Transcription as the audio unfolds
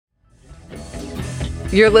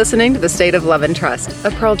You're listening to The State of Love and Trust,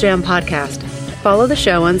 a Pearl Jam podcast. Follow the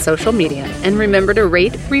show on social media and remember to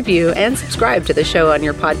rate, review, and subscribe to the show on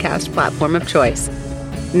your podcast platform of choice.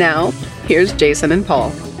 Now, here's Jason and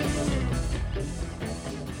Paul.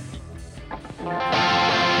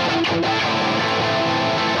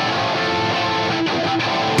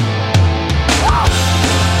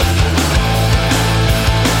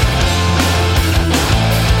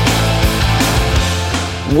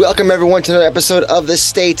 Welcome, everyone, to another episode of The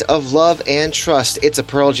State of Love and Trust. It's a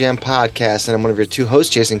Pearl Jam podcast, and I'm one of your two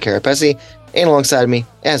hosts, Jason Carapesi, and alongside me,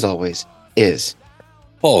 as always, is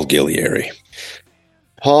Paul Gillieri.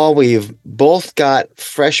 Paul, we've both got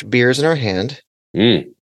fresh beers in our hand.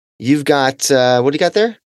 You've got, what do you got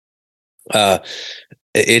there?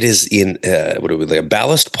 It is in, a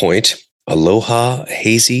Ballast Point Aloha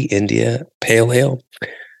Hazy India Pale Ale.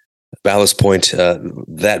 Ballast Point,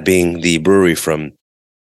 that being the brewery from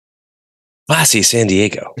classy San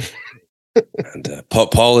Diego. And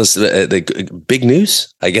Paul is the big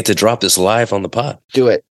news. I get to drop this live on the pod. Do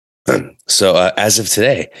it. So as of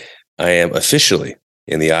today, I am officially,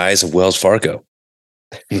 in the eyes of Wells Fargo,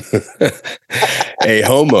 a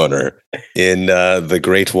homeowner in the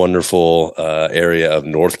great, wonderful area of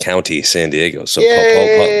North County, San Diego. So Paul,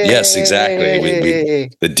 yes, exactly.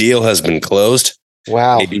 The deal has been closed.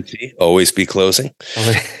 Wow. ABC, always be closing.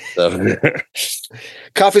 So,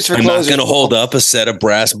 coffees for I'm closers. not going to hold up a set of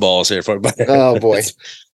brass balls here for. Oh boy.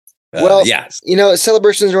 Well, yes. You know,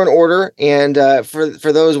 celebrations are in order, and for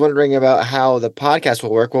those wondering about how the podcast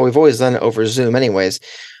will work, well, we've always done it over Zoom, anyways.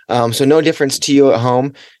 So no difference to you at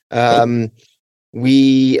home.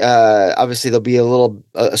 We obviously there'll be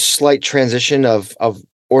a slight transition of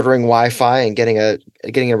ordering Wi-Fi and getting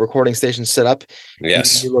a recording station set up.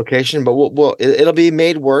 Yes. In a new location, but it'll be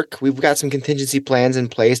made work. We've got some contingency plans in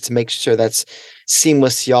place to make sure that's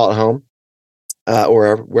seamless to y'all at home,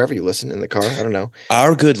 or wherever you listen, in the car. I don't know.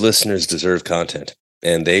 Our good listeners deserve content,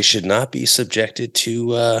 and they should not be subjected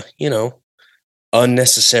to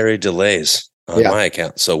unnecessary delays on my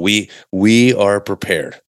account. So we are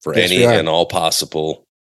prepared for any and all possible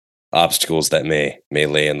obstacles that may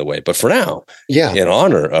lay in the way. But for now, in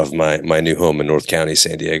honor of my new home in North County,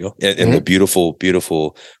 San Diego, in the beautiful,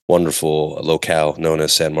 beautiful, wonderful locale known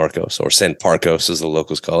as San Marcos, or San Parcos as the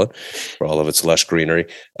locals call it, for all of its lush greenery,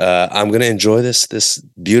 I'm going to enjoy this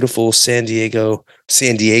beautiful San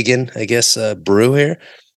Diegan, I guess, brew here.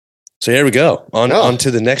 So here we go on to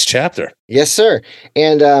the next chapter. Yes, sir.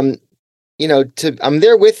 And I'm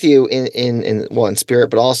there with you in spirit,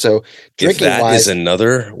 but also drinking. If that is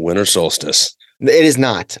another winter solstice. It is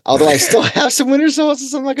not. Although I still have some winter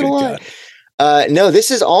solstice, I'm not going to lie. No, this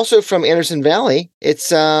is also from Anderson Valley.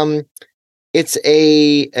 It's a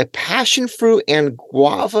passion fruit and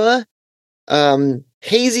guava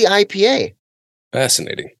hazy IPA.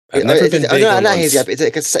 Fascinating. I've never been big on not hazy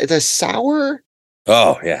IPA. It's a sour.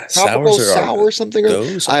 Oh yeah, sour something.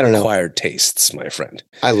 Those I don't know. Acquired tastes, my friend.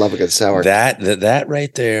 I love a good sour. That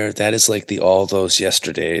right there, that is like all those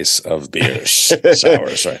yesterdays of beers,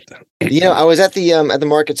 sours right there. I was at the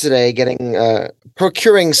market today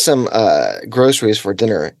procuring some groceries for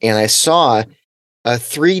dinner, and I saw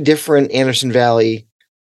 3 different Anderson Valley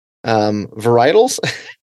varietals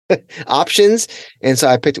options, and so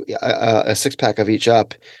I picked a 6-pack of each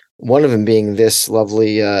up. One of them being this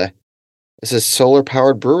lovely. This is solar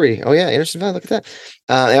powered brewery. Oh yeah, Anderson Valley. Look at that.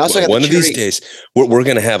 I also got one of these days we're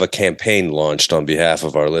going to have a campaign launched on behalf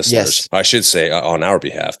of our listeners. Yes. I should say on our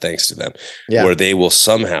behalf, thanks to them, where they will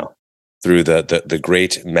somehow, through the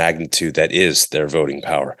great magnitude that is their voting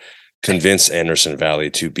power, convince Anderson Valley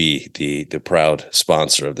to be the proud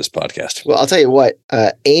sponsor of this podcast. Well, I'll tell you what.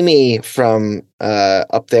 Amy from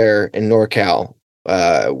up there in NorCal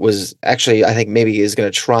was actually, I think maybe is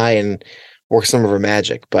going to try and work some of her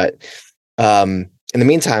magic, but. In the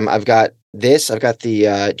meantime, I've got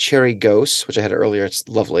the Cherry Ghost, which I had earlier. It's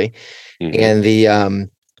lovely. And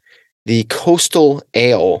the Coastal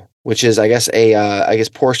Ale, which is, I guess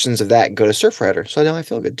portions of that go to Surfrider. So now I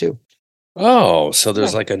feel good too. Oh, so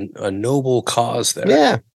there's like a noble cause there.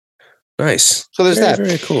 Yeah. Nice. So there's that.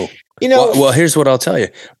 Very cool. Well, here's what I'll tell you.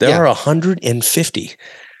 There are 150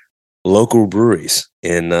 local breweries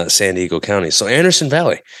in San Diego County. So Anderson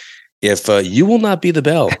Valley, if you will not be the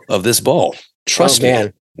belle of this ball, trust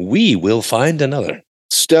me, we will find another.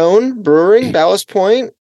 Stone Brewing, Ballast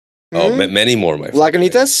Point. Many more, my friend.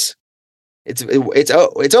 Lagunitas.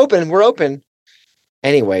 It's open. We're open.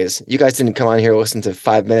 Anyways, you guys didn't come on here to listen to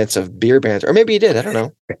 5 minutes of beer banter, or maybe you did. I don't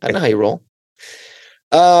know. I don't know how you roll.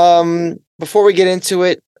 Before we get into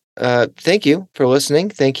it, thank you for listening.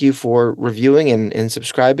 Thank you for reviewing and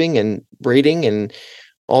subscribing and rating and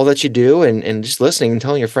all that you do and just listening and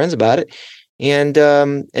telling your friends about it. And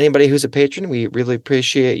anybody who's a patron, we really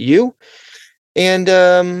appreciate you.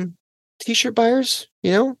 And t-shirt buyers,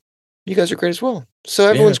 you guys are great as well. So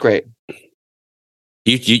everyone's great.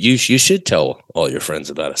 You should tell all your friends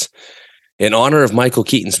about us. In honor of Michael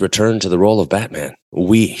Keaton's return to the role of Batman,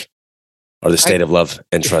 we are the State of Love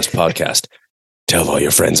and Trust podcast. Tell all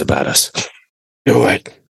your friends about us. Do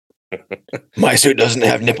it. My suit doesn't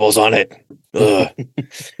have nipples on it.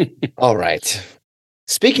 All right.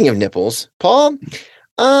 Speaking of nipples, Paul,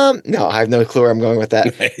 no, I have no clue where I'm going with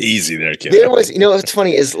that. Easy there, kid. There was, what's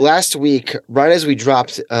funny is last week, right as we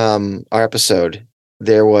dropped our episode,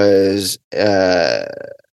 there was an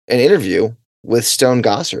interview with Stone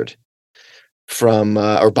Gossard from,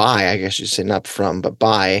 or by, I guess you say not from, but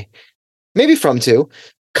by, maybe from too,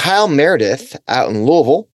 Kyle Meredith out in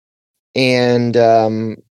Louisville. And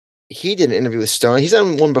he did an interview with Stone. He's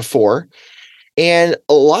done one before. And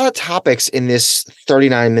a lot of topics in this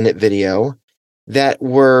 39-minute video that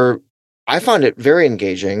I found it very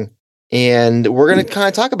engaging. And we're going to kind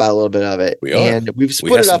of talk about a little bit of it. We are. And we've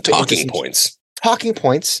split it up talking points. Talking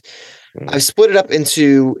points. I've split it up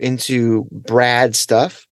into Brad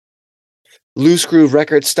stuff, Loosegroove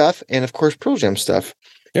record stuff, and of course Pearl Jam stuff.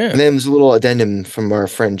 Yeah. And then there's a little addendum from our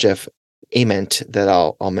friend Jeff Ament that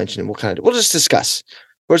I'll mention. We'll just discuss.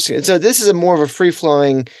 So this is more of a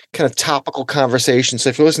free-flowing kind of topical conversation. So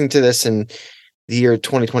if you're listening to this in the year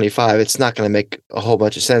 2025, it's not going to make a whole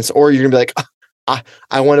bunch of sense. Or you're going to be like,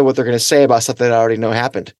 I wonder what they're going to say about something that I already know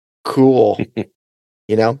happened. Cool.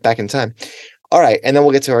 Back in time. All right. And then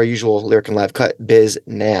we'll get to our usual Lyric and Live cut, Biz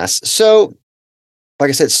Nass. So, like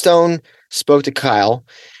I said, Stone spoke to Kyle.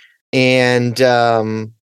 And,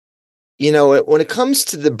 when it comes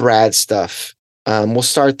to the Brad stuff, we'll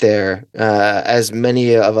start there. As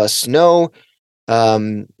many of us know,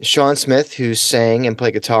 Sean Smith, who sang and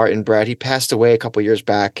played guitar in Brad, he passed away a couple years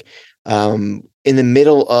back in the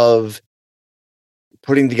middle of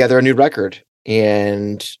putting together a new record.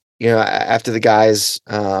 And, after the guys,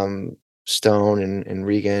 Stone and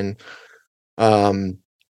Regan,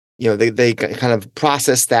 they kind of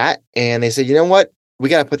processed that and they said, you know what, we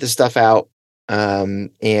got to put this stuff out.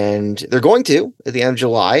 And they're going to at the end of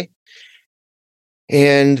July.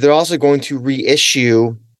 And they're also going to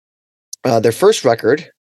reissue their first record,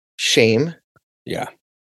 Shame. Yeah.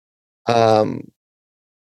 And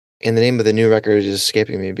the name of the new record is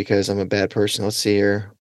escaping me because I'm a bad person. Let's see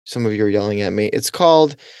here. Some of you are yelling at me. It's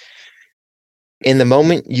called In the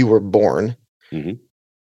Moment You Were Born. Mm-hmm.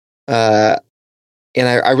 And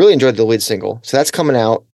I really enjoyed the lead single. So that's coming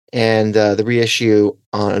out. And the reissue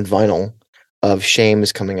on vinyl of Shame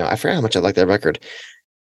is coming out. I forgot how much I like that record.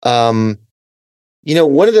 One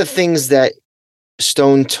of the things that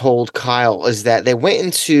Stone told Kyle is that they went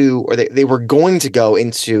into, or they were going to go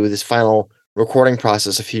into this final recording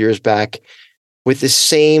process a few years back with the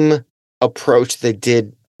same approach they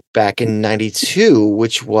did back in 92,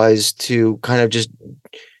 which was to kind of just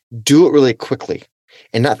do it really quickly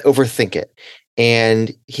and not overthink it.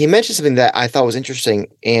 And he mentioned something that I thought was interesting,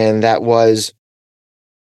 and that was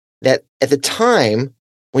that at the time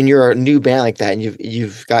when you're a new band like that and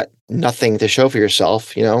you've got nothing to show for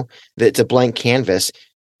yourself, that it's a blank canvas,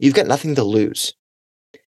 you've got nothing to lose.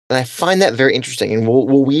 And I find that very interesting, and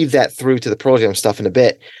we'll weave that through to the Pearl Jam stuff in a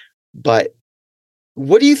bit. But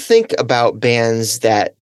what do you think about bands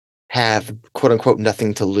that have quote unquote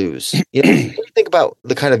nothing to lose? What do you think about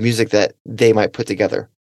the kind of music that they might put together?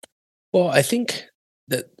 Well, I think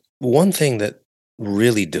that one thing that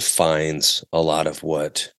really defines a lot of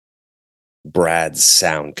what Brad's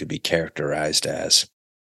sound could be characterized as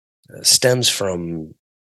stems from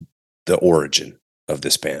the origin of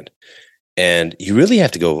this band. And you really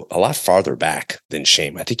have to go a lot farther back than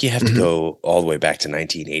Shame. I think you have to go all the way back to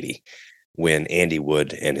 1980 when Andy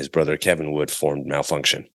Wood and his brother Kevin Wood formed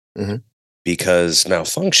Malfunction. Because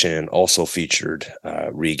Malfunction also featured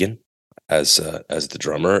Regan as the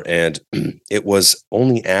drummer. And it was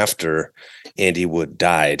only after Andy Wood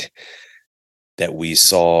died that we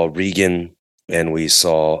saw Regan and we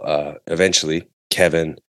saw eventually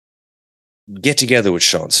Kevin get together with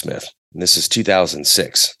Sean Smith. And this is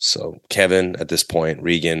 2006. So Kevin, at this point,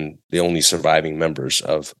 Regan, the only surviving members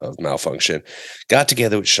of Malfunction, got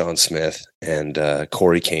together with Sean Smith and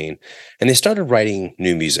Corey Kane, and they started writing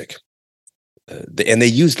new music. And they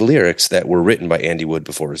used lyrics that were written by Andy Wood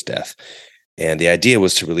before his death. And the idea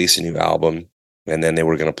was to release a new album, and then they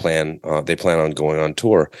were going to plan on going on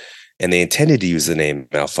tour. And they intended to use the name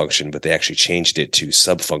Malfunction, but they actually changed it to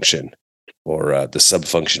Subfunction, or the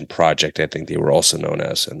Subfunction Project, I think they were also known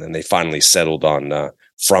as. And then they finally settled on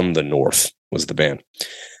From the North was the band.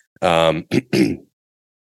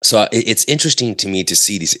 So it's interesting to me to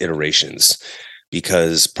see these iterations,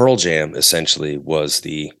 because Pearl Jam essentially was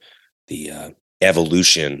the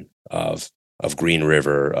evolution of Green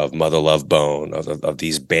River, of Mother Love Bone, of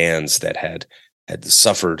these bands that had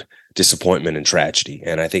suffered disappointment and tragedy.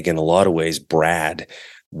 And I think in a lot of ways, Brad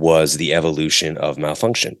was the evolution of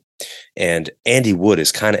Malfunction. And Andy Wood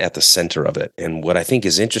is kind of at the center of it. And what I think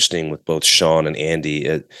is interesting with both Sean and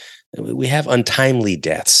Andy, we have untimely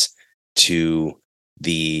deaths to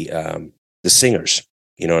the singers.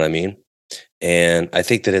 You know what I mean? And I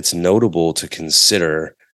think that it's notable to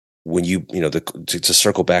consider when to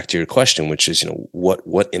circle back to your question, which is,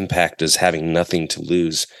 what impact does having nothing to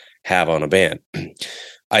lose have on a band?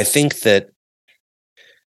 I think that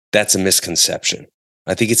that's a misconception.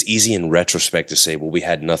 I think it's easy in retrospect to say, well, we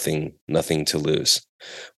had nothing to lose,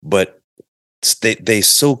 but they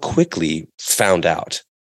so quickly found out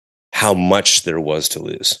how much there was to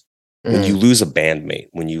lose. When you lose a bandmate,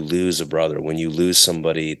 when you lose a brother, when you lose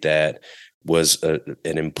somebody that was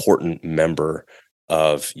an important member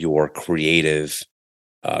of your creative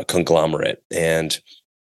conglomerate, and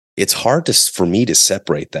it's hard for me to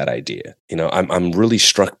separate that idea. I'm really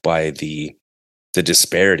struck by the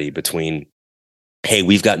disparity between, hey,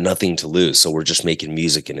 we've got nothing to lose, so we're just making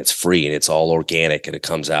music and it's free and it's all organic and it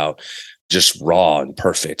comes out just raw and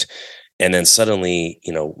perfect, and then suddenly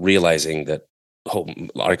realizing that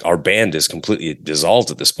our band is completely dissolved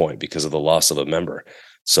at this point because of the loss of a member.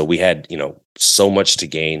 So we had, so much to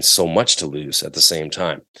gain, so much to lose at the same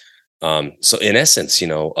time. So in essence,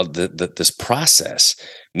 this process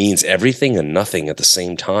means everything and nothing at the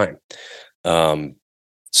same time.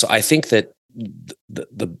 So I think that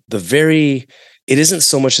it isn't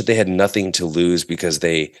so much that they had nothing to lose because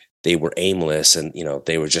they were aimless and,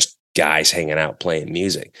 they were just guys hanging out playing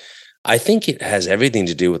music. I think it has everything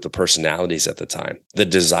to do with the personalities at the time, the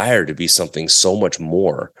desire to be something so much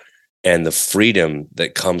more, and the freedom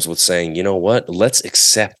that comes with saying, you know what, let's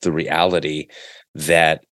accept the reality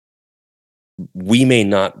that we may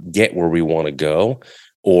not get where we want to go,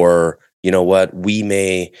 or, we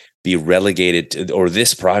may be relegated to, or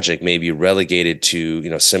this project may be relegated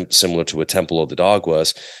to, similar to what Temple of the Dog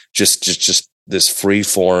was, just this free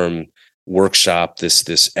form workshop,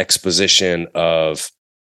 this exposition of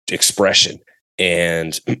expression,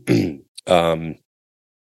 and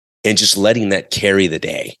just letting that carry the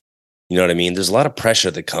day. You know what I mean? There's a lot of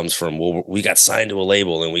pressure that comes from, well, we got signed to a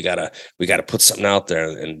label and we gotta put something out there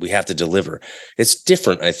and we have to deliver. It's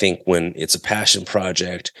different, I think, when it's a passion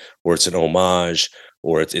project or it's an homage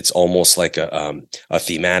or it's almost like a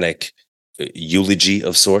thematic eulogy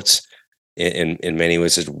of sorts in many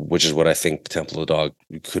ways, which is what I think Temple of the Dog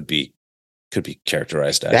could be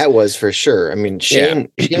characterized as. That was for sure. I mean, Shame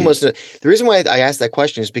was the reason why I asked that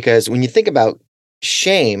question is because when you think about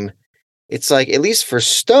Shame, it's like, at least for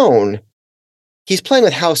Stone, he's playing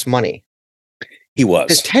with house money. He was.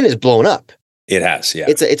 His 10 is blown up. It has, yeah.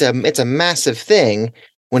 It's a massive thing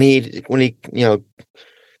when he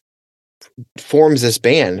forms this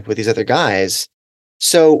band with these other guys.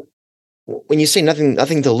 So when you say nothing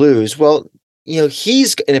to lose, well,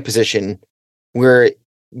 he's in a position where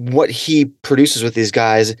what he produces with these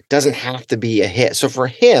guys doesn't have to be a hit. So for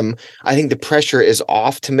him, I think the pressure is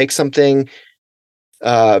off to make something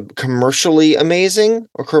commercially amazing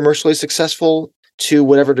or commercially successful to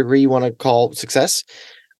whatever degree you want to call success.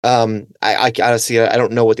 I honestly, I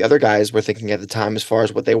don't know what the other guys were thinking at the time as far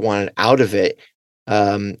as what they wanted out of it.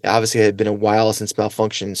 Obviously it had been a while since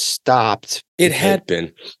Malfunction stopped. It had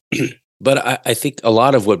been, but I think a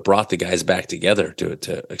lot of what brought the guys back together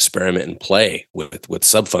to experiment and play with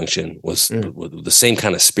Subfunction was the same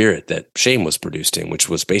kind of spirit that Shame was produced in, which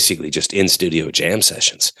was basically just in studio jam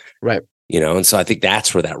sessions. Right. And so I think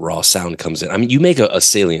that's where that raw sound comes in. I mean, you make a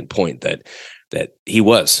salient point that he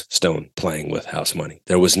was Stone playing with house money.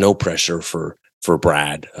 There was no pressure for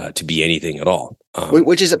Brad to be anything at all.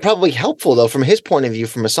 Which is probably helpful, though, from his point of view,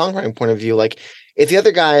 from a songwriting point of view. Like, if the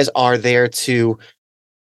other guys are there to,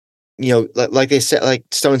 like they said, like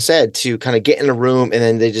Stone said, to kind of get in a room and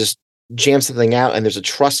then they just jam something out and there's a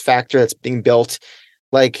trust factor that's being built.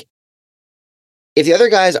 Like, if the other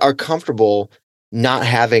guys are comfortable not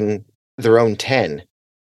having their own 10,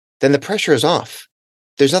 then the pressure is off.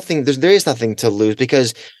 There is nothing to lose,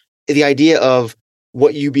 because the idea of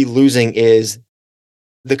what you be losing is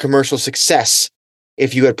the commercial success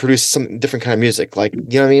if you had produced some different kind of music. Like,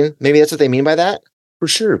 you know what I mean? Maybe that's what they mean by that. For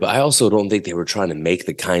sure. But I also don't think they were trying to make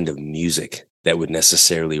the kind of music that would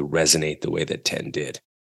necessarily resonate the way that 10 did.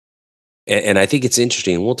 And I think it's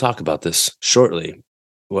interesting. We'll talk about this shortly.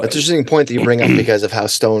 That's an interesting point that you bring up because of how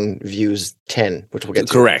Stone views 10, which we'll get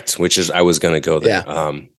to. Correct. Which is, I was going to go there.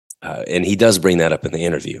 Yeah. and he does bring that up in the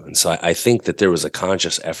interview. And so I think that there was a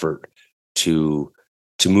conscious effort to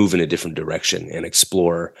move in a different direction and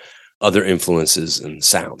explore other influences and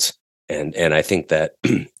sounds. And I think that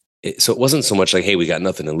so it wasn't so much like, hey, we got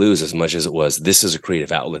nothing to lose, as much as it was, this is a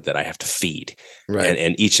creative outlet that I have to feed. Right.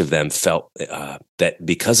 And each of them felt that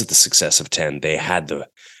because of the success of 10, they had the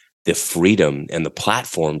freedom and the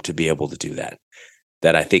platform to be able to do that.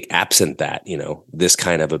 That I think absent that, this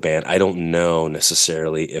kind of a band, I don't know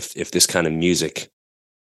necessarily if this kind of music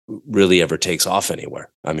really ever takes off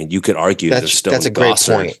anywhere. I mean, you could argue that Stone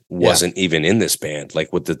Gossard wasn't even in this band.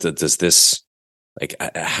 Like, what does this? Like,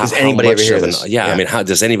 does anybody ever hear this? I mean, how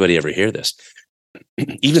does anybody ever hear this?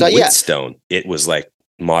 Even with Stone, it was like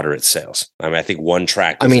moderate sales. I mean, I think one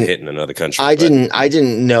track was a hit in another country. I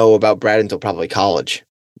didn't know about Brad until probably college.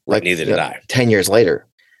 Like, neither did I. 10 years later,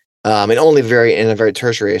 and only in a very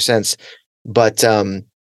tertiary sense. But so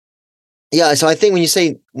I think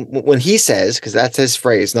when he says, because that's his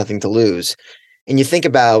phrase, nothing to lose, and you think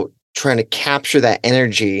about trying to capture that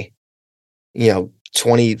energy,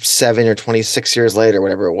 27 or 26 years later,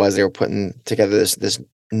 whatever it was, they were putting together this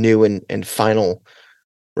new and final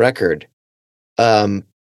record. I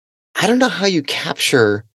don't know how you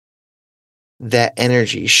capture that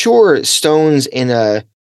energy. Sure, Stone's in a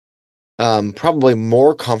probably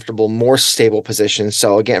more comfortable, more stable position.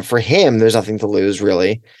 So again, for him, there's nothing to lose,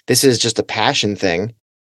 really. This is just a passion thing.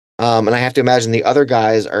 And I have to imagine the other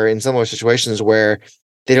guys are in similar situations where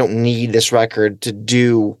they don't need this record to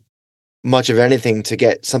do much of anything to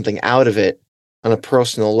get something out of it on a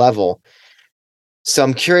personal level. So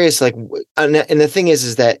I'm curious, and the thing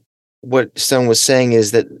is that what Stone was saying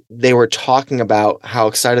is that they were talking about how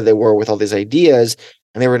excited they were with all these ideas,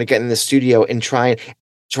 and they were going to get in the studio and try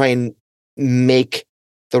and make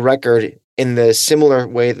the record in the similar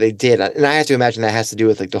way they did. And I have to imagine that has to do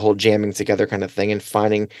with like the whole jamming together kind of thing and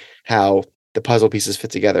finding how the puzzle pieces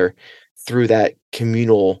fit together through that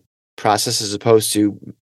communal process, as opposed to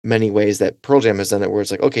many ways that Pearl Jam has done it, where it's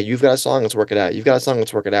like, okay, you've got a song, let's work it out. You've got a song,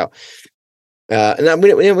 let's work it out. And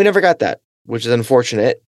we never got that, which is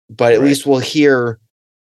unfortunate, but at least we'll hear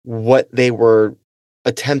what they were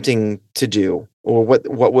attempting to do, or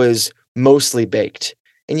what was mostly baked.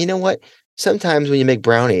 And you know what? Sometimes when you make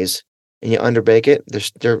brownies and you underbake it,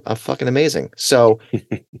 they're fucking amazing. So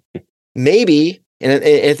maybe, and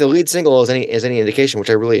if the lead single is any indication, which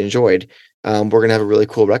I really enjoyed, we're gonna have a really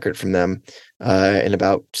cool record from them in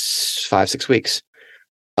about 5-6 weeks.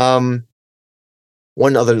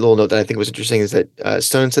 One other little note that I think was interesting is that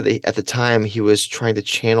Stone said that at the time he was trying to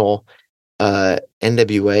channel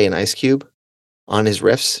NWA and Ice Cube on his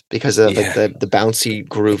riffs because of like the bouncy,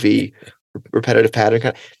 groovy, repetitive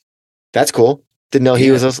pattern. That's cool. Didn't know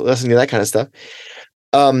he was listening to that kind of stuff.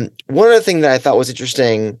 One other thing that I thought was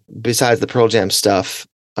interesting, besides the Pearl Jam stuff,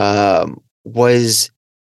 was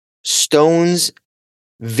Stone's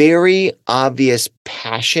very obvious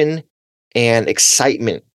passion and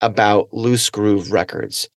excitement about Loosegroove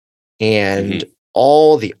Records and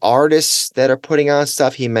all the artists that are putting on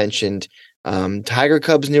stuff. He mentioned Tiger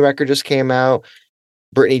Cub's new record just came out.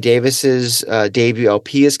 Brittany Davis's debut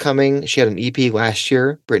LP is coming. She had an EP last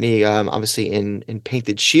year. Brittany, obviously in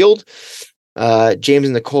Painted Shield. James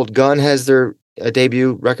and the Cold Gun has their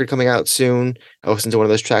debut record coming out soon. I listened to one of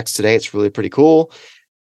those tracks today. It's really pretty cool.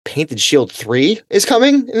 Painted Shield 3 is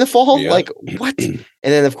coming in the fall. Yeah. Like, what? And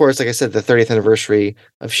then, of course, like I said, the 30th anniversary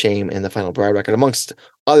of Shame and the Final Bride record, amongst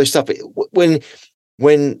other stuff.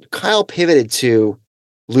 When Kyle pivoted to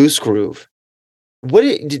Loosegroove,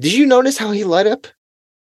 did you notice how he light up?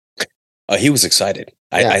 He was excited.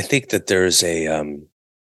 Yeah. I think that there's an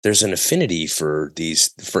affinity for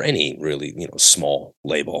any really, small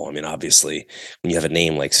label. I mean, obviously, when you have a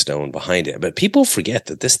name like Stone behind it, but people forget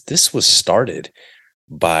that this was started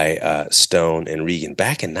by Stone and Regan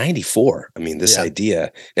back in '94. I mean, this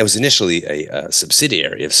idea, it was initially a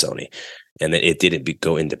subsidiary of Sony, and it didn't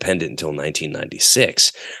go independent until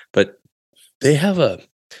 1996. But they have a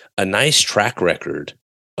nice track record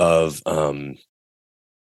of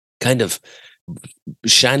kind of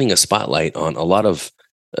shining a spotlight on a lot of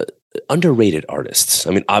underrated artists.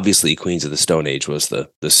 I mean, obviously, Queens of the Stone Age was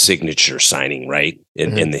the signature signing, right,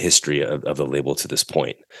 in the history of the label to this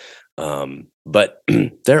point. But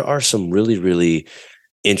there are some really, really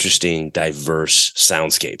interesting, diverse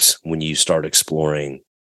soundscapes when you start exploring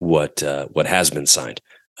what has been signed.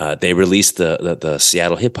 They released the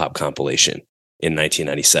Seattle hip hop compilation in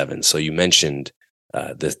 1997. So you mentioned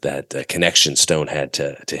that connection Stone had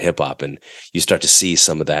to hip hop, and you start to see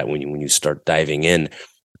some of that when you start diving in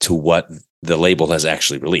to what the label has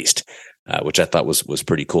actually released. which I thought was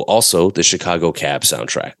pretty cool. Also, the Chicago Cab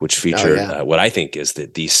soundtrack, which featured what I think is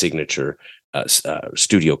the signature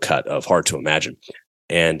studio cut of Hard to Imagine.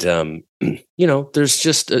 And, there's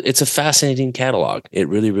just, it's a fascinating catalog. It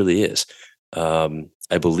really, really is.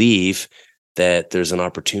 I believe that there's an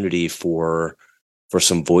opportunity for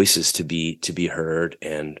some voices to be heard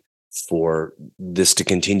and for this to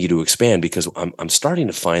continue to expand, because I'm starting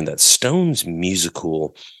to find that Stone's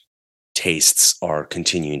musical tastes are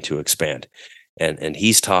continuing to expand. And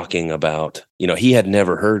he's talking about, he had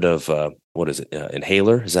never heard of, what is it?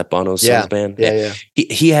 Inhaler? Is that Bono's son's band? Yeah.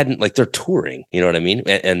 He hadn't, like, they're touring, you know what I mean?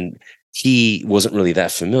 And he wasn't really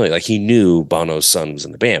that familiar. Like, he knew Bono's son was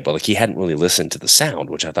in the band, but like he hadn't really listened to the sound,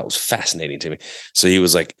 which I thought was fascinating to me. So he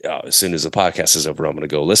was like, as soon as the podcast is over, I'm going to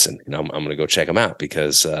go listen. I'm going to go check him out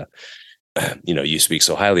because, you speak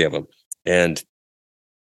so highly of him. And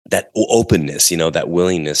that openness, that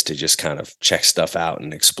willingness to just kind of check stuff out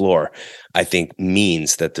and explore, I think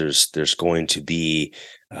means that there's going to be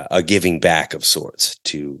a giving back of sorts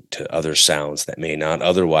to other sounds that may not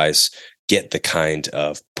otherwise get the kind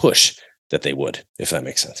of push that they would, if that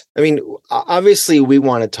makes sense. I mean, obviously we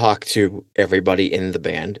want to talk to everybody in the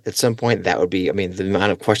band at some point. That would be, the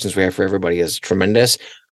amount of questions we have for everybody is tremendous.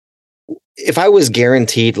 If I was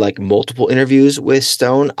guaranteed like multiple interviews with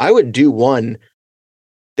Stone, I would do one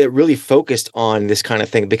that really focused on this kind of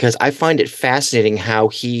thing, because I find it fascinating how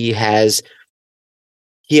he has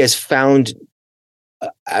found,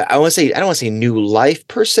 I don't want to say new life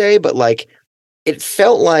per se, but like it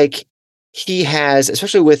felt like he has,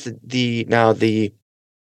 especially with the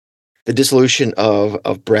dissolution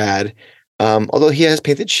of Brad, although he has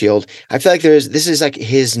Painted Shield, I feel like this is like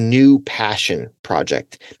his new passion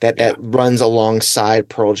project that runs alongside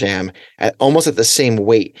Pearl Jam almost at the same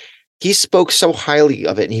weight. He spoke so highly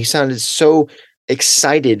of it, and he sounded so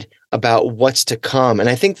excited about what's to come. And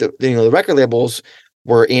I think that the record labels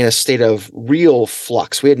were in a state of real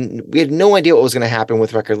flux. We had no idea what was going to happen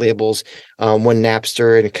with record labels when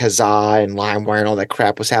Napster and Kazaa and LimeWire and all that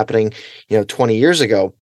crap was happening, 25 years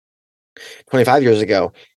ago,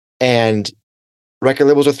 and record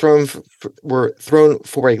labels were thrown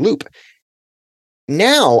for a loop.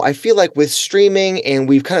 Now, I feel like with streaming, and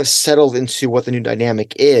we've kind of settled into what the new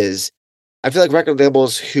dynamic is, I feel like record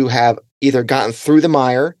labels who have either gotten through the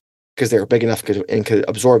mire because they were big enough and could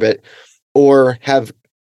absorb it, or have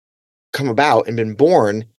come about and been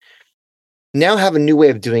born, now have a new way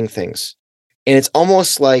of doing things. And it's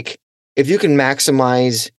almost like if you can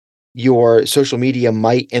maximize your social media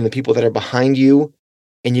might and the people that are behind you,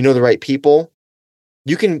 and the right people,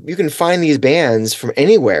 you can find these bands from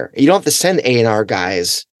anywhere. You don't have to send A&R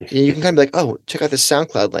guys. You can kind of be like, oh, check out this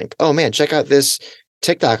SoundCloud link. Oh man, check out this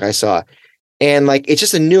TikTok I saw. And like, it's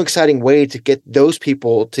just a new exciting way to get those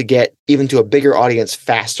people to get even to a bigger audience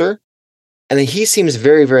faster. And then he seems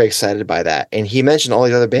very, very excited by that. And he mentioned all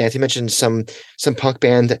these other bands. He mentioned some punk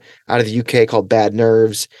band out of the UK called Bad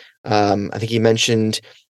Nerves. I think he mentioned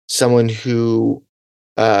someone who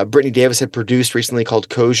Brittany Davis had produced recently called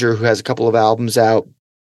Kosher, who has a couple of albums out,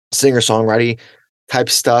 singer-songwriting type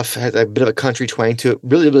stuff, has a bit of a country twang to it.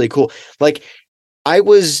 Really, really cool. Like, I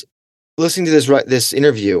was listening to this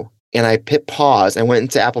interview, and I hit pause and went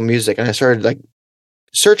into Apple Music, and I started like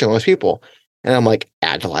searching all those people, and I'm like,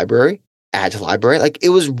 add to library. Like, it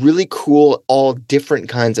was really cool, all different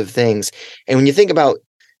kinds of things. And when you think about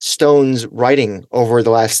Stone's writing over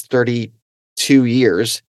the last 32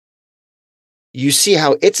 years, you see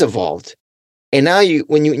how it's evolved. And now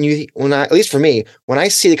at least for me, when I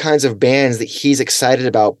see the kinds of bands that he's excited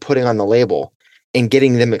about putting on the label and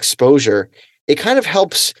getting them exposure, it kind of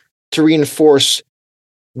helps to reinforce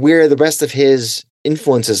where the rest of his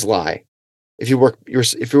influences lie. If you work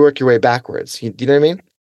your way backwards, do you know what I mean?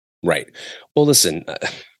 Right. Well, listen,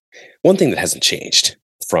 one thing that hasn't changed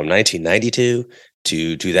from 1992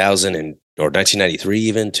 to 2000 or 1993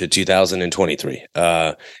 even to 2023,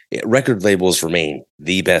 record labels remain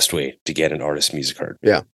the best way to get an artist's music heard.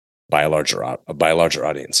 Yeah, by a larger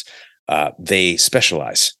audience. They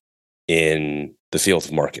specialize in the field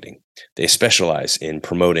of marketing. They specialize in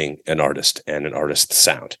promoting an artist and an artist's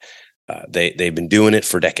sound. They've been doing it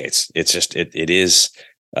for decades. It's just it is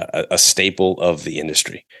a staple of the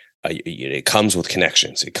industry. It comes with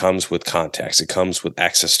connections. It comes with contacts. It comes with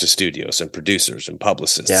access to studios and producers and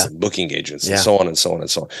publicists and booking agents and so on and so on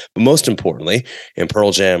and so on. But most importantly, and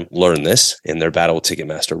Pearl Jam learned this in their battle with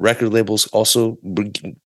Ticketmaster, record labels also,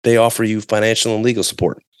 they offer you financial and legal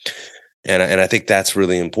support. And I think that's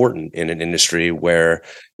really important in an industry where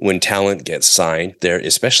when talent gets signed, there,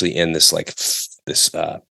 especially in this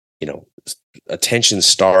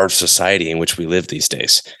attention-starved society in which we live these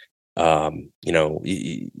days,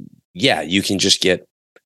 yeah, you can just get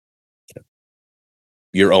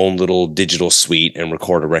your own little digital suite and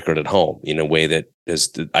record a record at home in a way that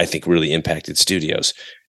has, I think, really impacted studios.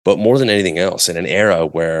 But more than anything else, in an era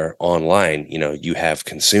where online, you have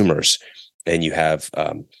consumers and you have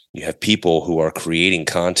people who are creating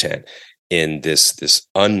content in this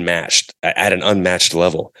unmatched, at an unmatched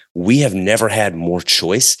level. We have never had more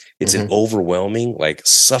choice. It's an overwhelming, like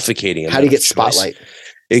suffocating. How do you get spotlight?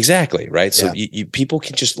 Exactly. Right. So people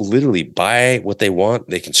can just literally buy what they want.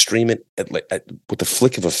 They can stream it with the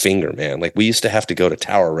flick of a finger, man. Like we used to have to go to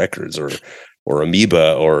Tower Records or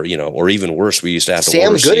Amoeba or even worse, we used to have to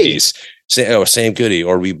order CDs. Sam Goody.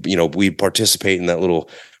 Or we participate in that little,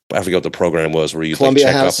 I forget what the program was where you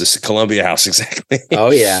check off this Columbia House. Exactly.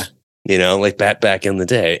 Oh yeah. Like back in the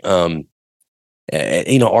day.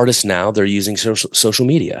 Artists now, they're using social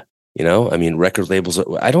media. Record labels,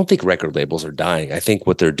 I don't think record labels are dying. I think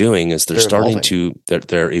what they're doing is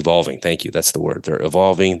they're evolving. Thank you. That's the word. They're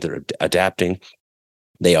evolving. They're adapting.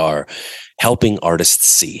 They are helping artists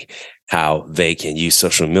see how they can use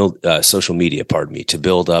social media, to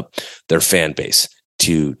build up their fan base,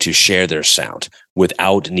 to share their sound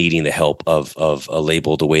without needing the help of a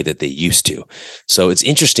label the way that they used to. So it's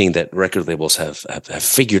interesting that record labels have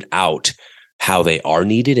figured out how they are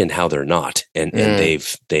needed and how they're not. And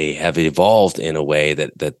they have evolved in a way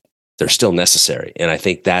that they're still necessary. And I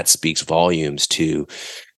think that speaks volumes to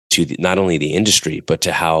not only the industry, but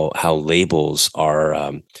to how labels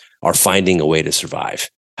are finding a way to survive,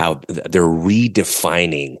 how they're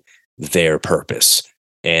redefining their purpose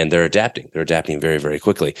and they're adapting. They're adapting very, very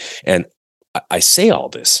quickly. And I say all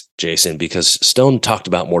this, Jason, because Stone talked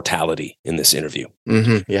about mortality in this interview.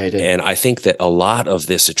 Mm-hmm. Yeah, he did. And I think that a lot of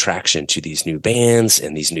this attraction to these new bands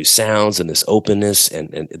and these new sounds and this openness,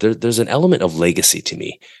 and there's an element of legacy to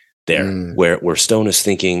me there, where Stone is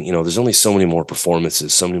thinking, there's only so many more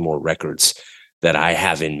performances, so many more records that I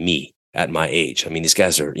have in me at my age. I mean, these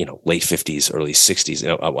guys are, late 50s, early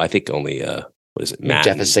 60s. I think only, what is it? Matt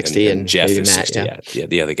Jeff is 60 and Jeff is Matt, 60. Yeah.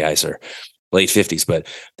 The other guys are late 50s, but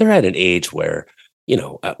they're at an age where,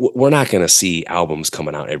 we're not going to see albums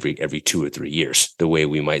coming out every 2 or 3 years the way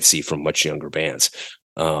we might see from much younger bands.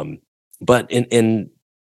 But in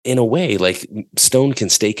a way, like Stone can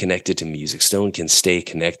stay connected to music. Stone can stay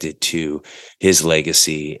connected to his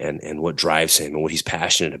legacy and what drives him and what he's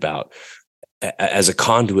passionate about as a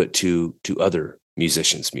conduit to other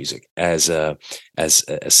musicians' music, as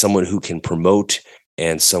someone who can promote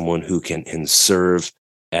and someone who can serve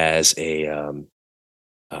as a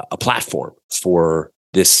platform for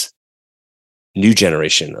this new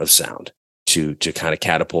generation of sound to kind of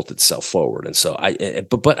catapult itself forward. And so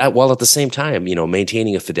while at the same time,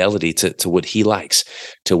 maintaining a fidelity to what he likes,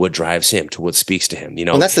 to what drives him, to what speaks to him,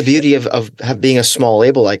 And that's the beauty of being a small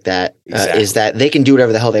label like that, exactly. Is that they can do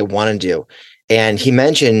whatever the hell they want to do. And he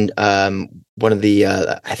mentioned one of the,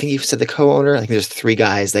 I think he said the co-owner, I think there's 3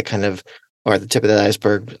 guys that kind of are at the tip of the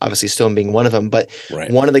iceberg, obviously Stone being one of them, but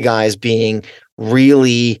one of the guys being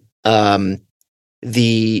really the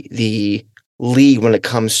lead when it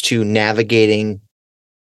comes to navigating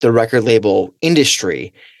the record label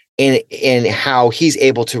industry and how he's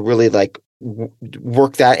able to really like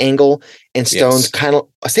work that angle. And Stone's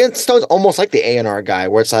Stone's almost like the A&R guy,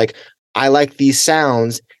 where it's like, I like these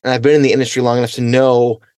sounds and I've been in the industry long enough to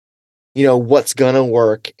know, what's going to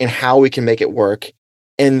work and how we can make it work.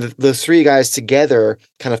 And the 3 guys together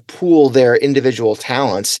kind of pool their individual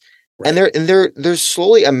talents. Right. And they're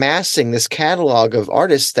slowly amassing this catalog of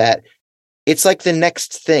artists that it's like the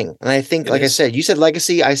next thing. And I think, I said, you said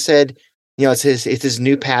legacy. I said, it's his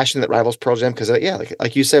new passion that rivals Pearl Jam. Because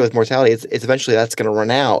like you said with mortality, it's eventually that's going to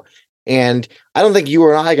run out. And I don't think you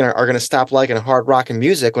or I are going to stop liking hard rock and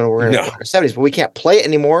music when we're in our 70s, but we can't play it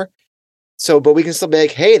anymore. But we can still be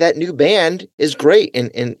like, hey, that new band is great.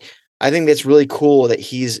 And I think that's really cool that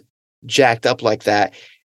he's jacked up like that.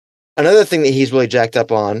 Another thing that he's really jacked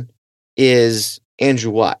up on is Andrew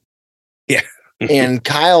Watt. Yeah. And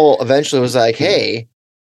Kyle eventually was like, hey,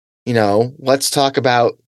 let's talk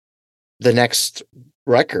about the next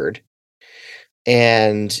record.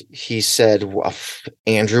 And he said, well,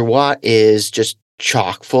 Andrew Watt is just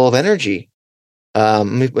chock full of energy. Let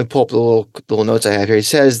me pull up the little notes I have here. He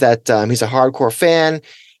says that he's a hardcore fan.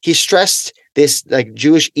 He stressed this like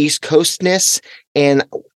Jewish East Coastness. And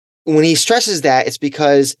when he stresses that, it's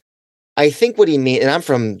because I think what he means, and I'm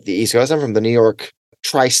from the East Coast, I'm from the New York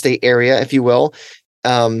tri-state area, if you will.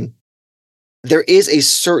 There is a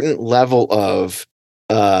certain level of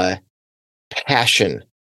passion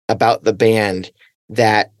about the band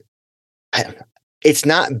that it's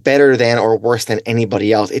not better than or worse than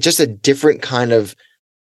anybody else. It's just a different kind of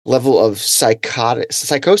level of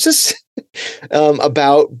psychosis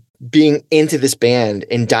about being into this band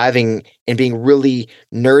and diving and being really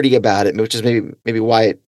nerdy about it, which is maybe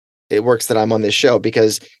why it works that I'm on this show,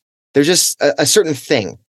 because there's just a certain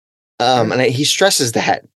thing. And he stresses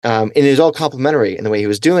that, and it was all complimentary in the way he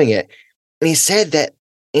was doing it. And he said that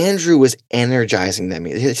Andrew was energizing them.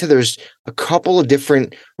 He said there's a couple of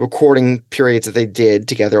different recording periods that they did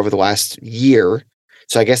together over the last year.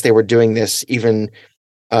 So I guess they were doing this even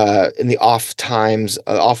in the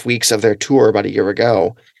off weeks of their tour about a year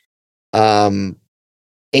ago. And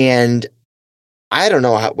I don't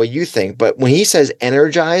know what you think, but when he says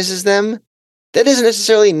energizes them, that doesn't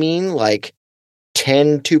necessarily mean like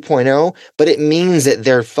 10 2.0, but it means that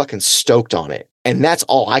they're fucking stoked on it. And that's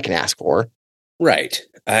all I can ask for. Right.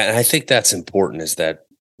 I think that's important, is that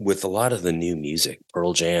with a lot of the new music,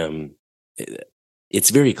 Pearl Jam, it's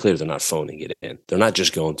very clear they're not phoning it in. They're not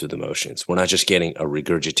just going through the motions. We're not just getting a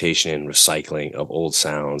regurgitation and recycling of old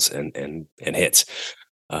sounds and hits,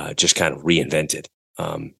 just kind of reinvented.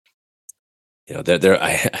 I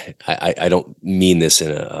don't mean this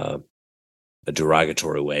in a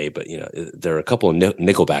derogatory way, but there are a couple of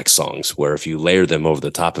Nickelback songs where if you layer them over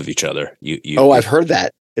the top of each other, I've heard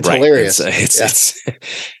that. It's right. Hilarious.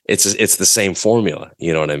 It's the same formula.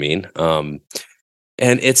 You know what I mean? And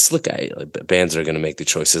it's bands are going to make the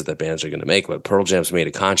choices that bands are going to make, but Pearl Jam's made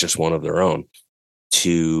a conscious one of their own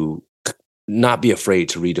to not be afraid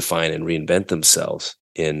to redefine and reinvent themselves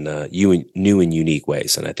in new and unique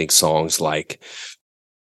ways. And I think songs like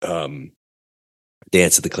Dance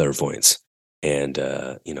of the Clairvoyants and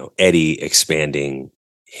Eddie expanding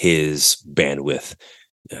his bandwidth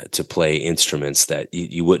to play instruments that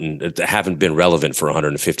you wouldn't, that haven't been relevant for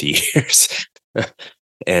 150 years.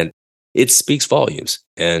 And it speaks volumes.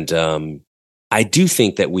 And I do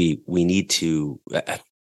think that we need to,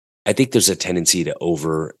 I think there's a tendency to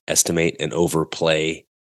overestimate and overplay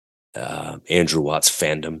Andrew Watt's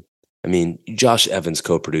fandom. I mean, Josh Evans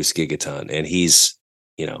co-produced Gigaton, and he's,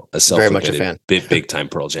 a self-admitted big time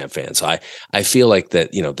Pearl Jam fan. So I feel like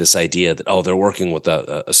that, this idea that, they're working with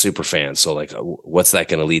a super fan. So like, what's that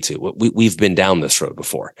going to lead to? We've been down this road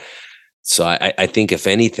before. So I think if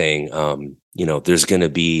anything, there's going to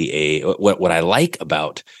be what I like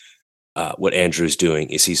about what Andrew's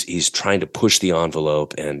doing is he's trying to push the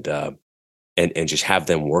envelope and just have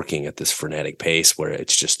them working at this frenetic pace where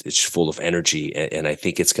it's full of energy. And I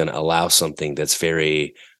think it's going to allow something that's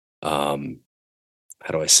very,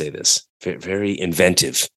 how do I say this? Very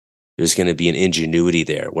inventive. There's going to be an ingenuity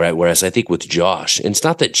there. Whereas I think with Josh, and it's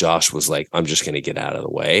not that Josh was like, I'm just going to get out of the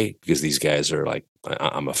way because these guys are like,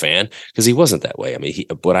 I'm a fan, because he wasn't that way. I mean,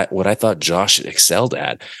 what I thought Josh excelled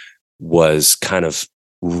at was kind of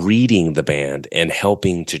reading the band and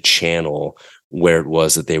helping to channel where it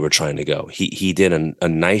was that they were trying to go. He did a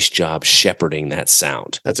nice job shepherding that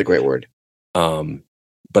sound. That's a great word.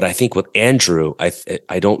 But I think with Andrew,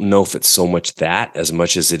 I don't know if it's so much that as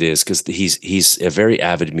much as it is because he's a very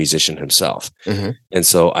avid musician himself, and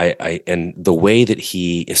so and the way that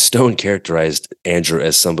Stone characterized Andrew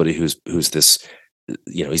as somebody who's this,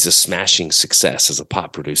 he's a smashing success as a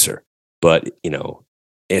pop producer, but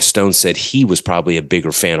as Stone said, he was probably a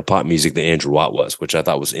bigger fan of pop music than Andrew Watt was, which I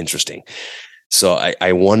thought was interesting. So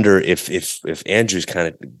I wonder if Andrew's kind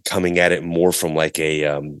of coming at it more from like a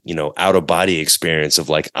out of body experience of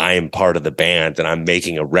like, I am part of the band and I'm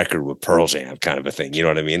making a record with Pearl Jam kind of a thing. You know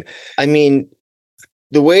what I mean? I mean,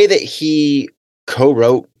 the way that he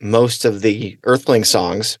co-wrote most of the Earthling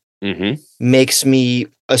songs makes me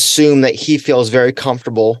assume that he feels very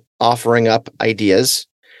comfortable offering up ideas.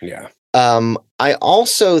 Yeah. I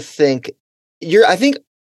also think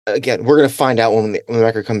again, we're going to find out when the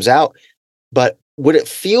record comes out. But what it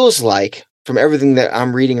feels like from everything that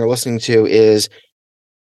I'm reading or listening to is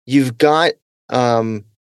you've got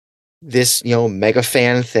this, mega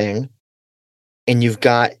fan thing, and you've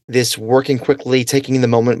got this working quickly, taking the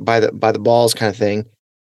moment by the balls kind of thing.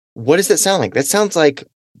 What does that sound like? That sounds like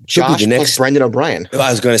Josh plus Brendan O'Brien.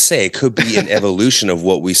 I was going to say it could be an evolution of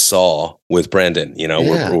what we saw with Brendan.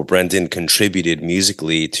 Where Brendan contributed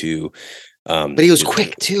musically to. But he was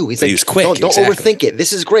quick too. He was quick. Don't overthink it.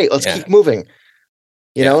 This is great. Let's keep moving.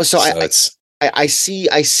 So I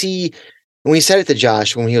see when he said it to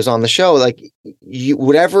Josh when he was on the show, like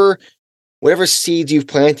whatever seeds you've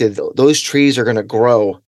planted, those trees are going to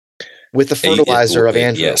grow with the fertilizer of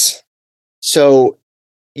Andrew. Yes. So,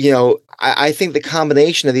 I think the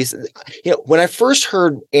combination of these, when I first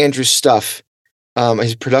heard Andrew's stuff,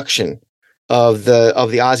 his production of the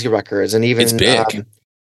Ozzy records, and even it's big.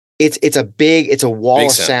 It's a wall big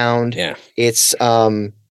of sound. Yeah. It's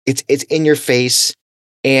in your face.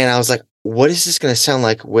 And I was like, what is this going to sound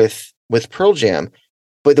like with Pearl Jam?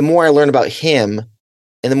 But the more I learn about him,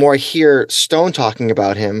 and the more I hear Stone talking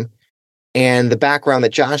about him, and the background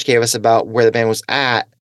that Josh gave us about where the band was at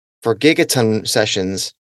for Gigaton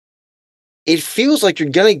sessions, it feels like you're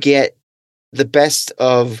going to get the best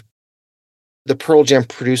of the Pearl Jam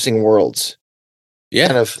producing worlds. Yeah.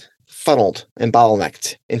 Kind of funneled and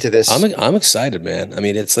bottlenecked into this. I'm excited, man. I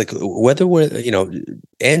mean, it's like whether we're,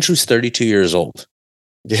 Andrew's 32 years old.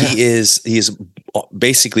 Yeah. He is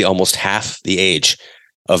basically almost half the age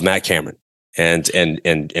of Matt Cameron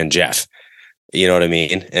and Jeff. You know what I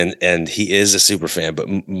mean? And he is a super fan, but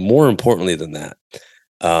more importantly than that,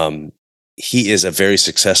 he is a very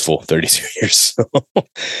successful 32 years old.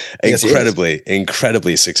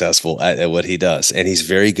 Incredibly successful at what he does. And he's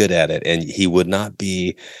very good at it. And he would not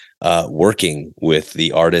be working with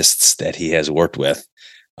the artists that he has worked with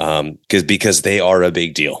because they are a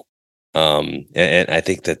big deal. And I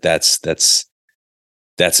think that's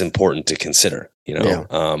important to consider.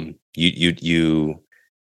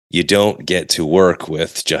 You don't get to work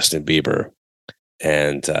with Justin Bieber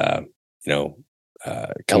and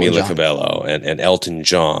Camila Cabello and Elton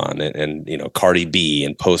John and Cardi B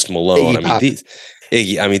and Post Malone.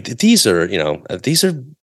 These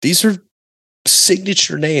are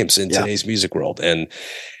signature names in today's music world, and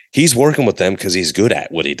he's working with them because he's good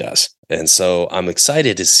at what he does. And so I'm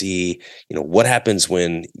excited to see what happens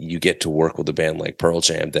when you get to work with a band like Pearl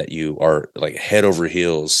Jam that you are like head over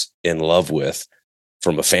heels in love with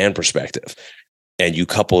from a fan perspective. And you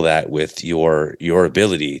couple that with your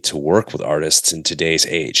ability to work with artists in today's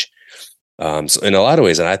age. So in a lot of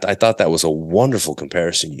ways, and I thought that was a wonderful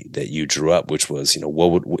comparison that you drew up, which was,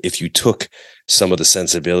 what would, if you took some of the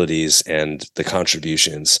sensibilities and the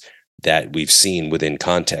contributions that we've seen within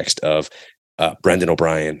context of Brendan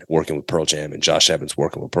O'Brien working with Pearl Jam and Josh Evans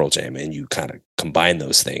working with Pearl Jam, and you kind of combine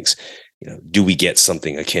those things, do we get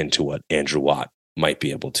something akin to what Andrew Watt might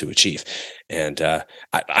be able to achieve? And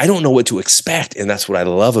I don't know what to expect, and that's what I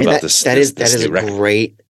love about this. That is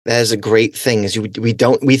a great thing. Is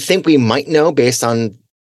we think we might know based on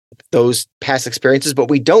those past experiences, but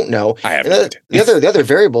we don't know. I have no idea. The other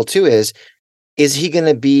variable too is he going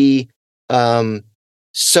to be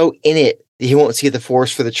so in it that he won't see the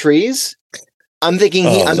forest for the trees? I'm thinking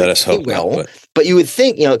he will, but you would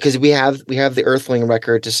think, because we have the Earthling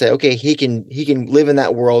record to say, okay, he can live in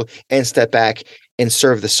that world and step back and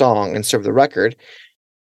serve the song and serve the record.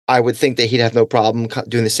 I would think that he'd have no problem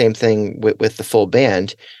doing the same thing with the full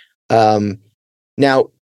band. Now,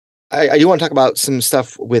 I do want to talk about some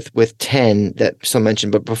stuff with 10 that some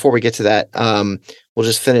mentioned, but before we get to that, we'll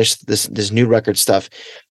just finish this new record stuff.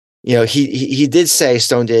 He did say,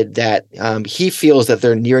 Stone did, that he feels that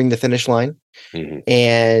they're nearing the finish line. Mm-hmm.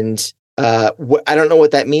 And I don't know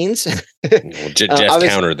what that means. Well, Jeff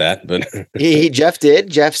countered that, but Jeff did.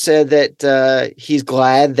 Jeff said that he's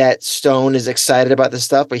glad that Stone is excited about this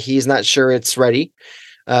stuff, but he's not sure it's ready.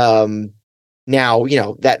 Now,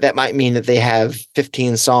 that might mean that they have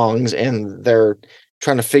 15 songs and they're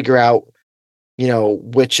trying to figure out,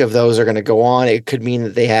 which of those are going to go on. It could mean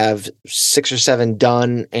that they have 6 or 7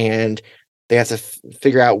 done and they have to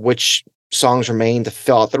figure out which songs remain to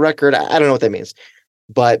fill out the record. I don't know what that means,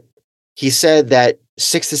 but he said that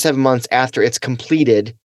 6 to 7 months after it's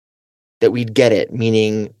completed that we'd get it,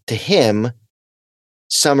 meaning to him,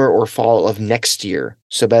 summer or fall of next year.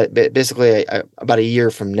 So basically about a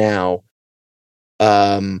year from now.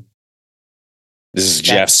 This is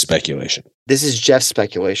Jeff's speculation.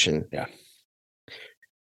 Yeah.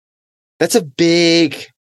 That's a big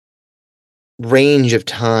range of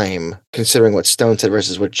time considering what Stone said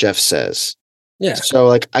versus what Jeff says. Yeah.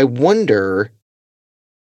 So I wonder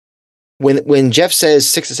when Jeff says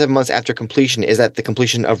 6 to 7 months after completion, is that the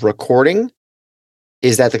completion of recording?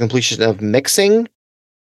 Is that the completion of mixing?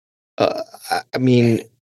 It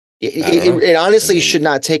honestly should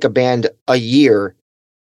not take a band a year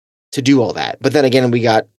to do all that. But then again, we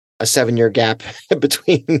got a 7-year gap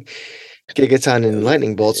between Gigaton and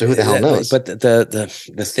Lightning Bolt, so who the hell knows? But the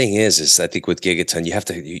thing is I think with Gigaton,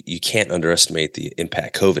 you can't underestimate the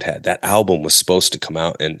impact COVID had. That album was supposed to come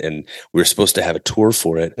out, and we were supposed to have a tour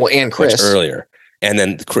for it. Well, and Chris much earlier, and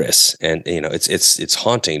then Chris, and it's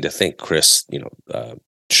haunting to think Chris,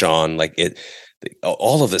 Sean,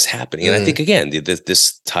 all of this happening, and I think again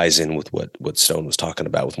this ties in with what Stone was talking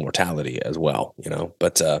about with mortality as well,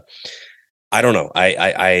 But I don't know.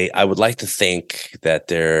 I would like to think that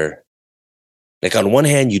they're. On one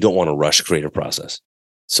hand, you don't want to rush creative process.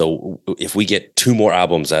 So if we get 2 more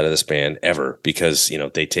albums out of this band ever, because,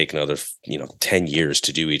 they take another, 10 years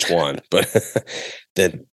to do each one, but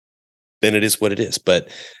then it is what it is. But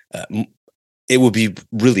it would be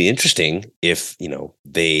really interesting if,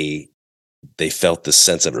 they felt the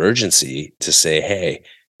sense of urgency to say, hey,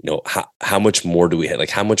 how much more do we have? Like,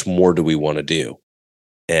 how much more do we want to do?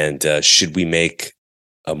 And should we make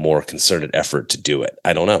a more concerted effort to do it?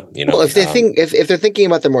 I don't know. Well, if they're thinking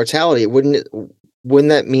about their mortality, wouldn't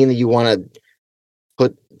that mean that you want to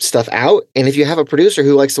put stuff out? And if you have a producer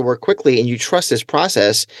who likes to work quickly and you trust this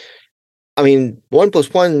process, I mean, 1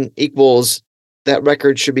 + 1 equals that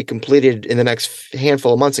record should be completed in the next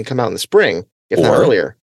handful of months and come out in the spring, if not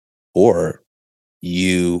earlier. Or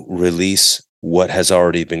you release what has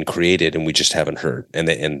already been created and we just haven't heard. And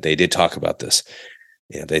they did talk about this.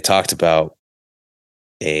 Yeah, they talked about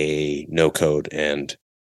a no code and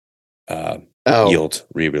Yield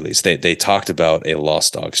re-release. They talked about a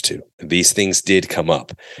Lost Dogs 2. These things did come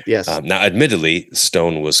up. Yes. Now, admittedly,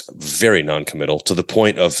 Stone was very non-committal to the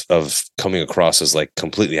point of coming across as like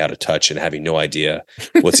completely out of touch and having no idea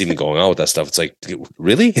what's even going on with that stuff. It's like,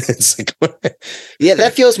 really? It's like, yeah,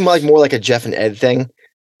 that feels more like a Jeff and Ed thing,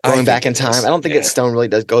 going back in time. I don't think that Stone really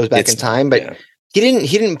goes back in time, but he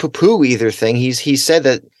didn't poo-poo either thing. He said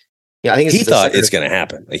that. Yeah, I think he thought it's going to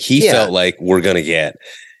happen. Like he felt like we're going to get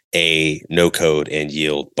a no code and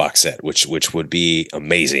Yield box set, which would be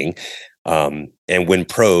amazing. And when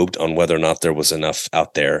probed on whether or not there was enough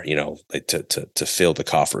out there, like to fill the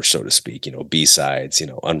coffer, so to speak, B-sides,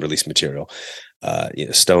 unreleased material,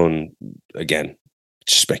 Stone, again,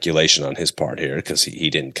 speculation on his part here because he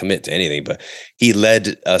didn't commit to anything, but he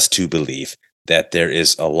led us to believe that there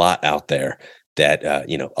is a lot out there that,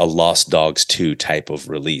 a Lost Dogs 2 type of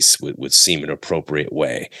release would seem an appropriate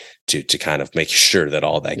way to kind of make sure that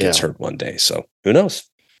all that gets heard one day. So who knows?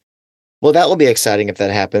 Well, that will be exciting if that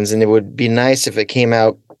happens. And it would be nice if it came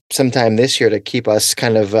out sometime this year to keep us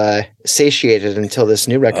kind of satiated until this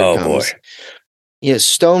new record comes. Boy.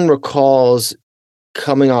 Stone recalls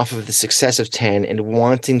coming off of the success of 10 and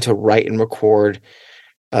wanting to write and record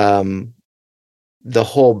the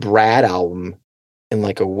whole Brad album in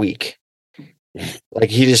like a week. Like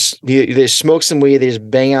he just smoked some weed, they just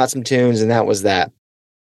bang out some tunes, and that was that.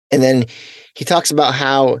 And then he talks about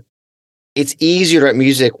how it's easier to write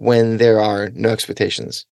music when there are no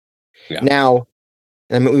expectations. Yeah. Now,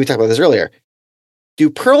 and we talked about this earlier. Do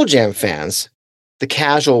Pearl Jam fans, the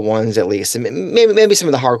casual ones at least, and maybe some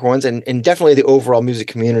of the hardcore ones, and definitely the overall music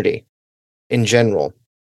community in general,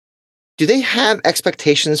 do they have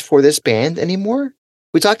expectations for this band anymore?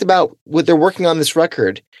 We talked about what they're working on this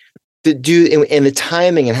record. And the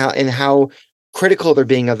timing and how critical they're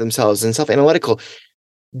being of themselves and self-analytical.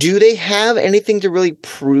 Do they have anything to really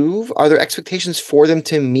prove? Are there expectations for them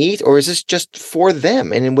to meet, or is this just for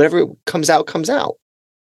them? And then whatever comes out, comes out.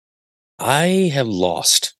 I have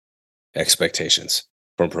lost expectations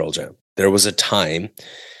from Pearl Jam. There was a time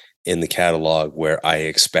in the catalog where I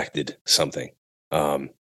expected something. I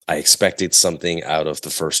expected something out of the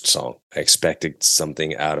first song. I expected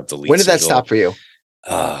something out of the lead. When did that stop for you?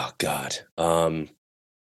 Oh God.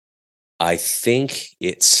 I think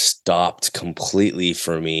it stopped completely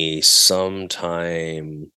for me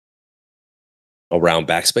sometime around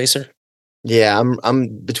Backspacer. Yeah,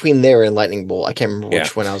 I'm between there and Lightning Bolt. I can't remember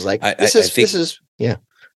which one I was like, this is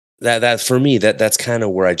That for me, that's kind of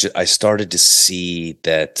where I started to see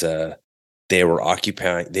that they were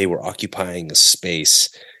occupying a space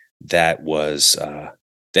that was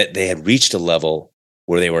that they had reached a level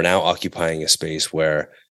where they were now occupying a space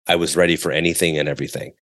where I was ready for anything and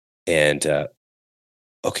everything. And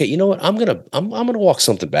okay, you know what? I'm gonna walk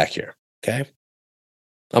something back here. Okay,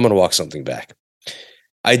 I'm gonna walk something back.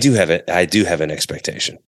 I do have an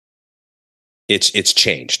expectation. It's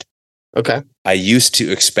changed. Okay. I used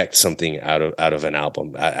to expect something out of an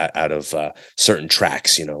album, out of certain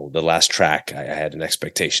tracks. The last track I had an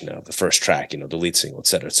expectation of. The first track, the lead single, et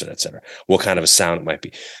cetera, et cetera, et cetera. What kind of a sound it might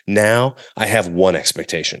be. Now I have one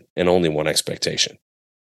expectation and only one expectation.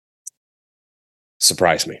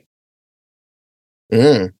 Surprise me.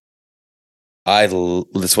 That's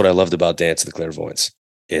what I loved about Dance of the Clairvoyants.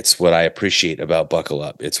 It's what I appreciate about Buckle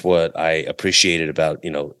Up. It's what I appreciated about,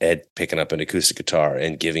 Ed picking up an acoustic guitar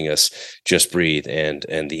and giving us Just Breathe and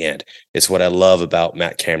The End. It's what I love about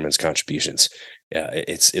Matt Cameron's contributions.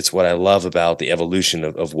 It's what I love about the evolution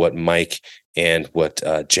of what Mike and what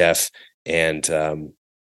Jeff and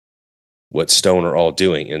what Stone are all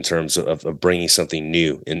doing in terms of bringing something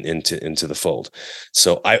new into the fold.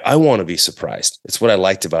 So I want to be surprised. It's what I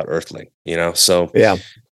liked about Earthling, So yeah.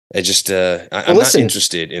 I just, I'm not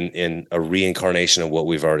interested in a reincarnation of what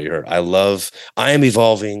we've already heard. I am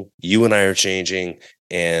evolving. You and I are changing,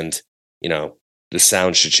 and the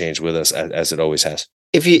sound should change with us as it always has.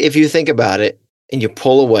 If you think about it, and you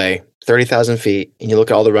pull away 30,000 feet, and you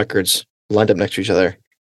look at all the records lined up next to each other.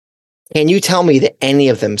 Can you tell me that any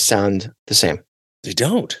of them sound the same? They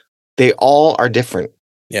don't. They all are different.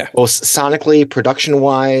 Yeah. Both sonically,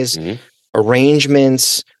 production-wise,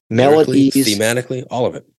 arrangements, melodies. Thematically, all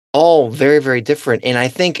of it. All very, very different. And I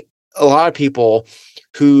think a lot of people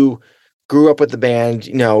who grew up with the band,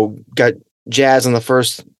 got jazz on the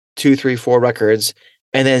first 2, 3, 4 records,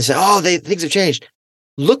 and then say, things have changed.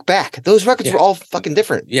 Look back. Those records were all fucking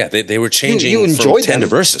different. Yeah, they were changing you enjoyed from 10 to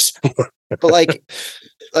Versus. But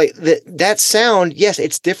that sound, yes,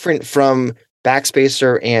 it's different from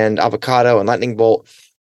Backspacer and Avocado and Lightning Bolt.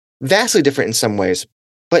 Vastly different in some ways.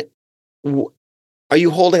 But are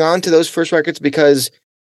you holding on to those first records because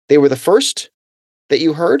they were the first that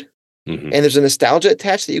you heard? And there's a nostalgia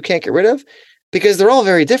attached that you can't get rid of? Because they're all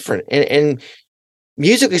very different. And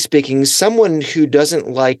musically speaking, someone who doesn't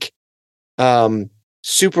like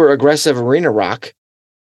super aggressive arena rock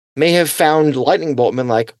may have found Lightning Bolt and been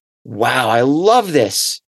like, wow, I love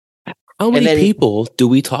this. How many people do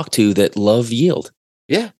we talk to that love Yield?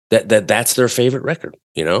 Yeah. That's their favorite record,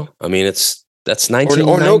 I mean, that's 1998,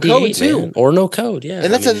 or No Code too. Man. Or No Code, yeah.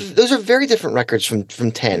 And those are very different records from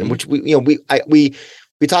 10, which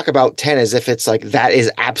we talk about 10 as if it's like that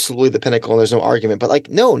is absolutely the pinnacle and there's no argument, but like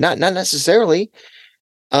no, not necessarily.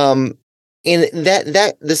 And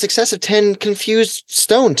that the success of 10 confused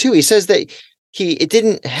Stone too. He says that it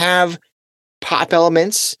didn't have pop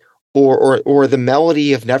elements or the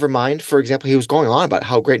melody of Nevermind, for example. He was going on about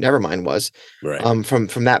how great Nevermind was, right.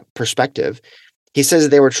 From that perspective. He says that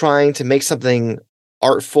they were trying to make something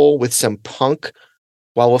artful with some punk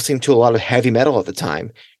while listening to a lot of heavy metal at the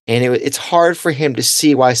time. And it's hard for him to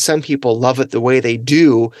see why some people love it the way they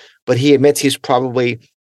do, but he admits he's probably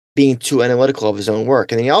being too analytical of his own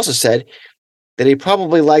work. And then he also said that he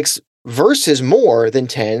probably likes Versus more than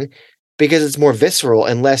 10 because it's more visceral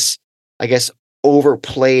and less, I guess,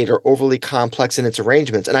 overplayed or overly complex in its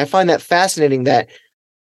arrangements. And I find that fascinating that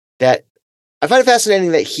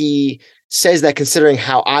he says that, considering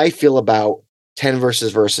how I feel about 10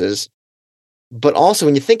 Versus. But also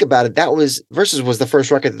when you think about it, Versus was the first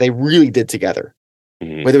record that they really did together.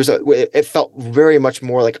 Where it felt very much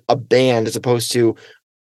more like a band as opposed to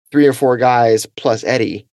 3 or 4 guys plus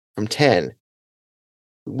Eddie from 10.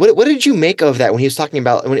 What did you make of that when he was talking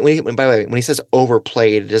about by the way, when he says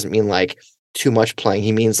overplayed, it doesn't mean like too much playing.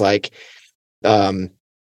 He means like they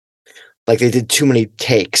did too many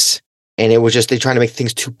takes and it was just they trying to make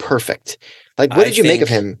things too perfect. Like, what did you make of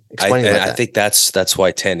him explaining that? I think that's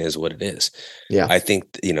why 10 is what it is. Yeah. I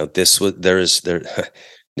think, there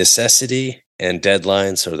necessity and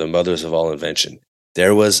deadlines are the mothers of all invention.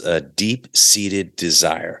 There was a deep-seated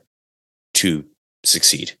desire to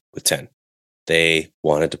succeed with 10. They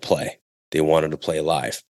wanted to play. They wanted to play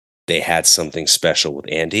live. They had something special with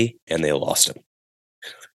Andy, and they lost him.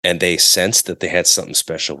 And they sensed that they had something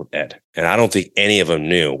special with Ed. And I don't think any of them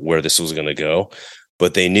knew where this was going to go,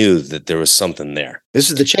 but they knew that there was something there. This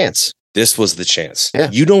is the chance. This was the chance. Yeah.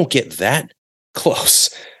 You don't get that close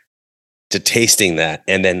to tasting that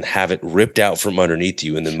and then have it ripped out from underneath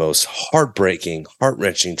you in the most heartbreaking,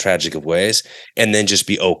 heart-wrenching, tragic of ways, and then just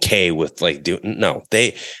be okay with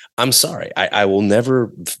I'm sorry. I will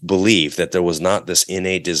never believe that there was not this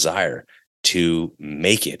innate desire to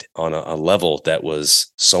make it on a level that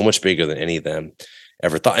was so much bigger than any of them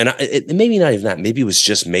ever thought. And it maybe not even that. Maybe it was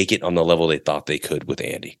just make it on the level they thought they could with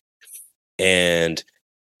Andy. And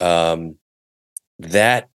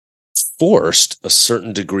that forced a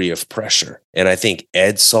certain degree of pressure. And I think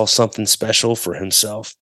Ed saw something special for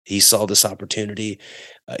himself. He saw this opportunity.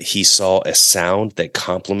 He saw a sound that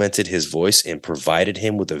complemented his voice and provided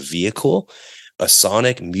him with a vehicle, a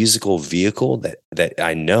sonic musical vehicle that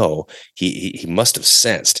I know he must have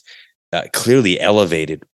sensed clearly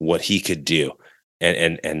elevated what he could do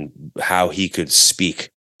and how he could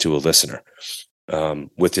speak to a listener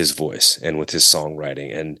with his voice and with his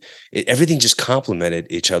songwriting, and everything just complemented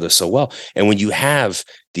each other so well. And when you have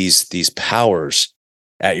these powers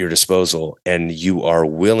at your disposal, and you are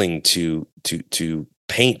willing to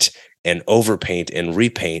paint and overpaint and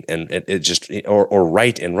repaint and it just or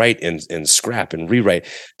write and scrap and rewrite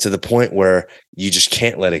to the point where you just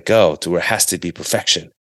can't let it go, to where it has to be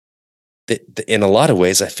perfection. In a lot of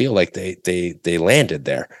ways, I feel like they landed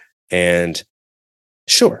there. And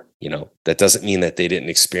sure, that doesn't mean that they didn't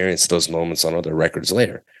experience those moments on other records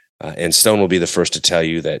later. And Stone will be the first to tell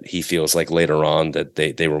you that he feels like later on that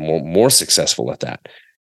they were more successful at that.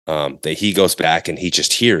 That he goes back and he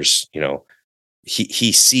just hears,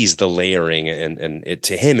 he sees the layering and it,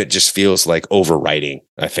 to him, it just feels like overwriting,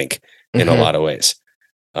 I think, in a lot of ways.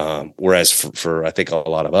 Whereas for I think a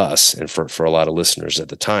lot of us and for a lot of listeners at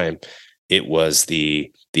the time, it was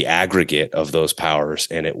the aggregate of those powers,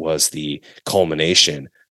 and it was the culmination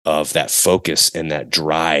of that focus and that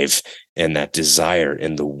drive and that desire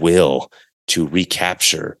and the will to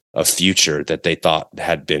recapture a future that they thought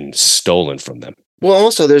had been stolen from them. Well,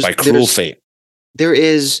 also by cruel fate. There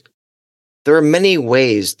are many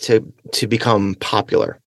ways to become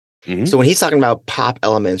popular. Mm-hmm. So when he's talking about pop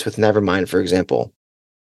elements with Nevermind, for example,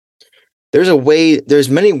 there's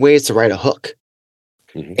many ways to write a hook.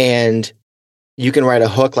 Mm-hmm. And you can write a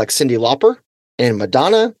hook like Cyndi Lauper and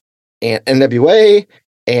Madonna and NWA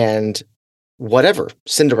and whatever,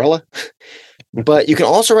 Cinderella. But you can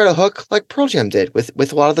also write a hook like Pearl Jam did with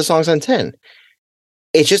a lot of the songs on 10.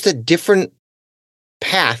 It's just a different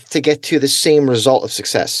path to get to the same result of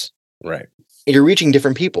success. Right. You're reaching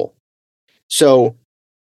different people. So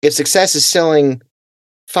if success is selling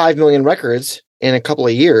 5 million records in a couple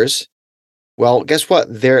of years, well, guess what?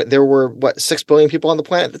 There were 6 billion people on the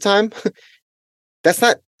planet at the time. That's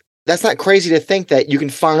not crazy to think that you can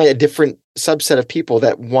find a different subset of people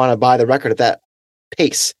that want to buy the record at that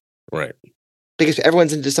pace. Right. Because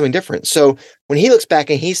everyone's into something different. So when he looks back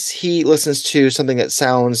and he listens to something that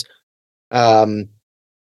sounds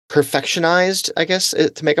perfectionized, I guess,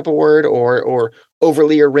 to make up a word, or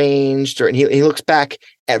overly arranged, and he looks back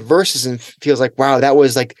at verses and feels like, wow, that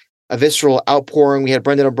was like a visceral outpouring. We had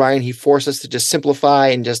Brendan O'Brien. He forced us to just simplify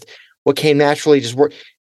and just what came naturally just work.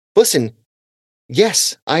 Listen,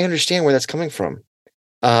 yes, I understand where that's coming from.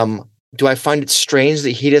 Do I find it strange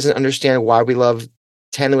that he doesn't understand why we love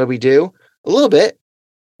 10 the way we do? A little bit.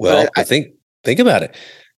 Well, I think about it.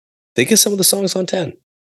 Think of some of the songs on 10.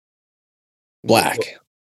 Black,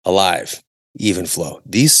 Alive, Even Flow.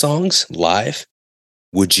 These songs live,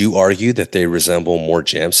 would you argue that they resemble more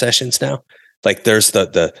jam sessions now? Like there's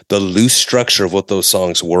the loose structure of what those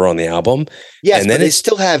songs were on the album. Yes, and then they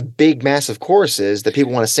still have big, massive choruses that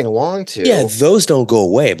people want to sing along to. Yeah, those don't go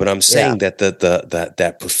away. But I'm saying that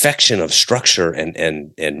that perfection of structure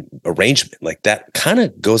and arrangement, like that kind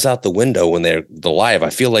of goes out the window when they're the live.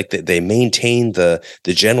 I feel like that they maintain the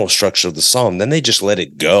general structure of the song, then they just let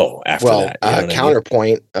it go after that. You know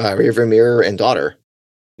counterpoint, Rearview Mirror and Daughter.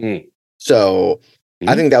 Mm. So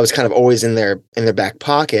I think that was kind of always in their back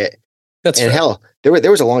pocket. That's and fair. Hell,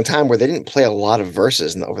 there was a long time where they didn't play a lot of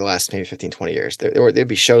verses over the last maybe 15, 20 years. There'd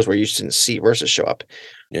be shows where you just didn't see verses show up.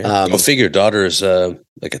 Yeah. Go figure. Daughter is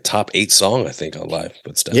like a top 8 song, I think, on live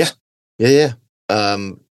footsteps. Yeah. A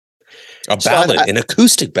ballad, an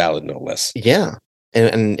acoustic ballad, no less. Yeah.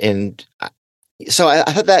 And so I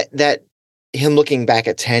thought that him looking back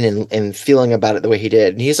at 10 and feeling about it the way he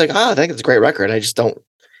did, and he's like, I think it's a great record. I just don't,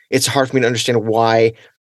 it's hard for me to understand why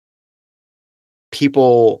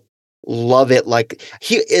people love it. Like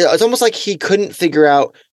it's almost like he couldn't figure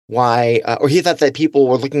out why, or he thought that people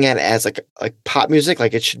were looking at it as like pop music,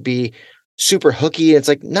 like it should be super hooky. It's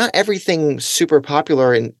like not everything super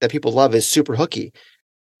popular and that people love is super hooky.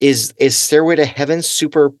 Is Stairway to Heaven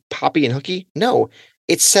super poppy and hooky? No,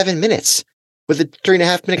 it's 7 minutes with a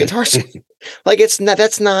 3.5-minute guitar solo. Like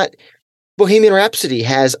that's not. Bohemian Rhapsody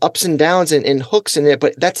has ups and downs and hooks in it,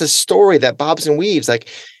 but that's a story that bobs and weaves. Like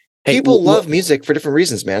people love music for different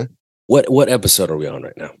reasons, man. What episode are we on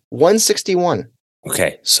right now? 161.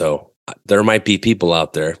 Okay, so there might be people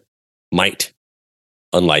out there,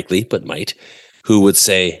 unlikely, but might, who would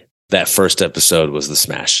say that first episode was the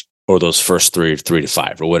smash, or those first 3 to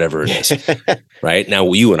 5, or whatever it is. Right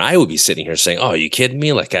now, you and I would be sitting here saying, "Oh, are you kidding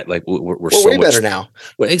me?" Like we're so way much better now.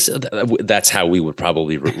 That's how we would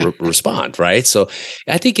probably respond, right? So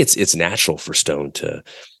I think it's natural for Stone to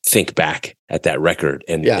think back at that record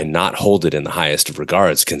and not hold it in the highest of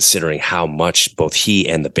regards, considering how much both he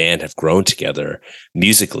and the band have grown together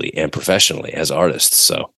musically and professionally as artists.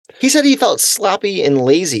 So he said he felt sloppy and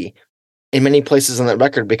lazy in many places on that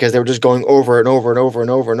record because they were just going over and over and over and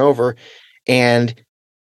over and over, and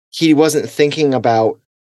he wasn't thinking about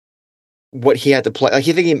what he had to play. Like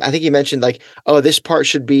I think he mentioned like, oh, this part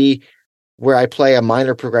should be where I play a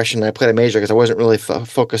minor progression and I play a major, because I wasn't really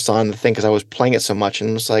focused on the thing because I was playing it so much. And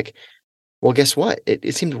it was like, well, guess what?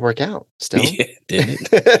 It seemed to work out still. Yeah, didn't.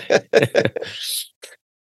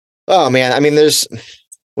 Oh man. I mean,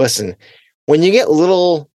 listen, when you get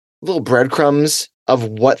little breadcrumbs of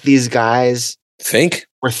what these guys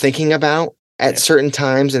were thinking about at certain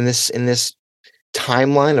times in this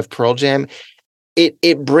timeline of Pearl Jam,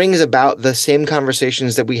 it brings about the same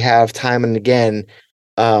conversations that we have time and again,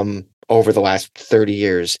 over the last 30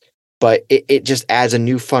 years, but it just adds a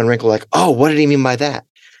new fun wrinkle. Like, oh, what did he mean by that?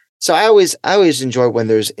 So I always enjoy when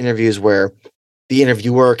there's interviews where the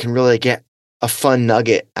interviewer can really get a fun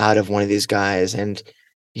nugget out of one of these guys. And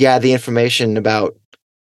the information about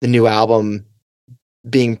the new album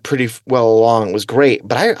being pretty well along was great,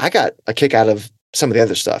 but I got a kick out of some of the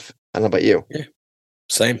other stuff. I don't know about you. Yeah,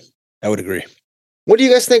 same. I would agree. What do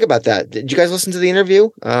you guys think about that? Did you guys listen to the interview?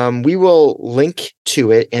 We will link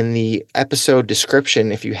to it in the episode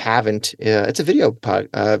description if you haven't. It's a video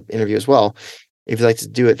interview as well, if you'd like to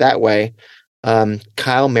do it that way.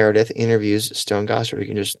 Kyle Meredith interviews Stone Gossard. You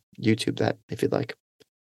can just YouTube that if you'd like.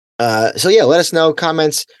 So yeah, let us know,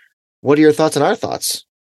 comments. What are your thoughts on our thoughts?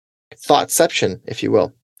 Thoughtception, if you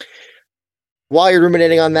will. While you're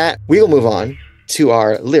ruminating on that, we will move on to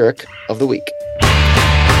our lyric of the week.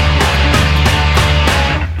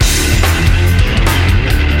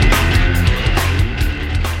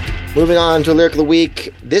 Moving on to lyric of the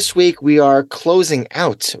week. This week we are closing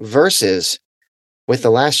out verses with the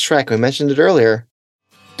last track. We mentioned it earlier,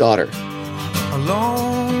 Daughter.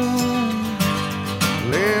 Alone,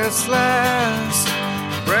 listless,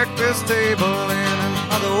 breakfast table in an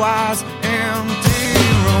otherwise empty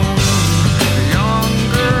room. A young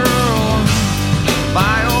girl,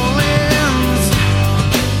 violins,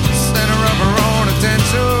 center of her own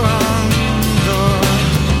attention.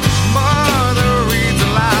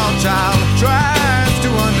 Tries to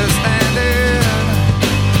understand it,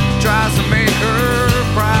 tries to make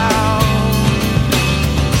her proud.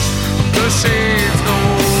 The shades go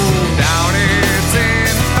down, it's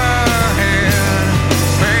in her head.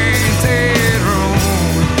 Painted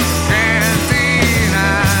room, can't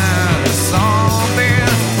deny something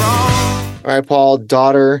wrong. All right, Paul,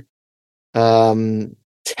 Daughter.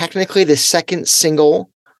 Technically the second single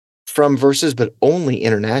from Verses, but only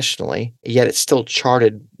internationally, yet it's still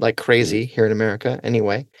charted like crazy here in America.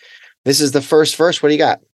 Anyway, this is the first verse. What do you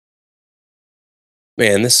got?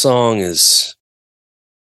 Man, this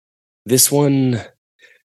one,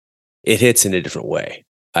 it hits in a different way,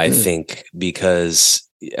 I think, because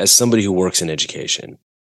as somebody who works in education,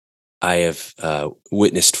 I have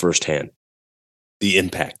witnessed firsthand the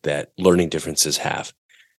impact that learning differences have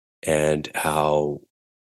and how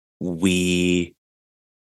we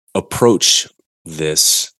approach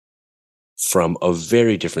this from a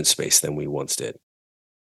very different space than we once did.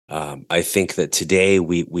 I think that today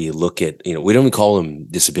we look at, we don't even call them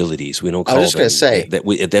disabilities. We don't call them. I was just going to say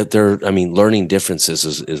that they're, learning differences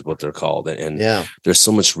is what they're called. And there's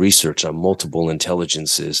so much research on multiple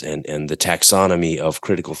intelligences and the taxonomy of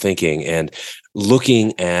critical thinking and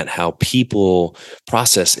looking at how people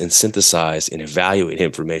process and synthesize and evaluate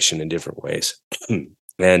information in different ways.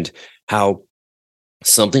 And how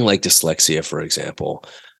something like dyslexia, for example,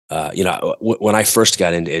 when I first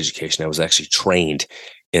got into education, I was actually trained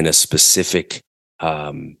in a specific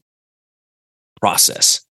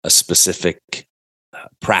process, a specific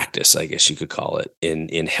practice, I guess you could call it,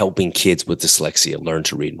 in helping kids with dyslexia learn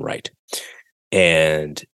to read and write.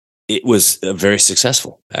 And it was very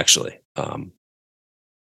successful, actually.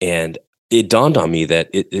 And it dawned on me that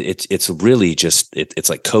it's really just it's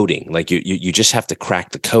like coding. Like you just have to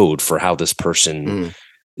crack the code for how this person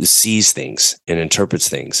sees things and interprets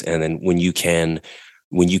things, and then when you can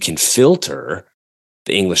filter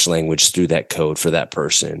the English language through that code for that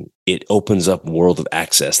person, it opens up a world of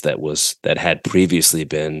access that had previously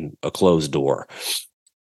been a closed door.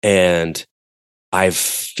 And I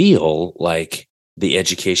feel like the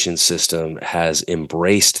education system has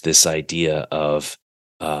embraced this idea of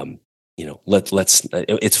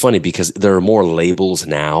it's funny because there are more labels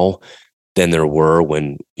now than there were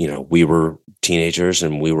when, we were teenagers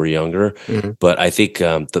and we were younger. Mm-hmm. But I think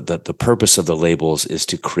the purpose of the labels is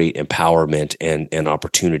to create empowerment and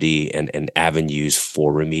opportunity and avenues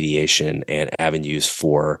for remediation and avenues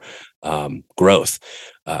for growth.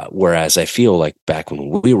 Whereas I feel like back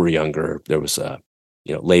when we were younger, there was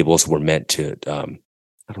labels were meant to, I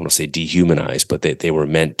don't want to say dehumanize, but they were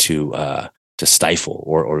meant to stifle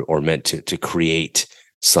or meant to create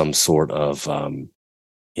some sort of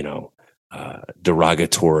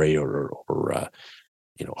derogatory or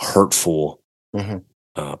hurtful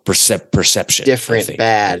perception. Different,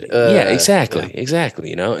 bad.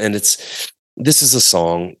 Exactly. And this is a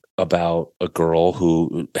song about a girl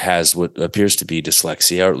who has what appears to be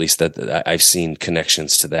dyslexia, or at least that I've seen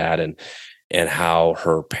connections to that, and how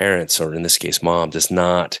her parents, or in this case, mom, does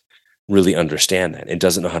not really understand that and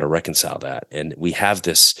doesn't know how to reconcile that. And we have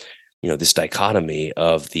this, this dichotomy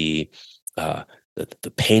of the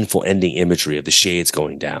painful ending imagery of the shades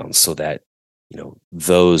going down, so that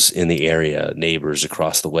those in the area, neighbors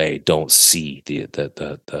across the way, don't see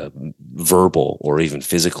the verbal or even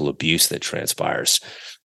physical abuse that transpires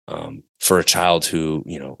for a child who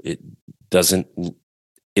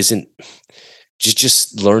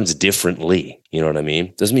just learns differently. You know what I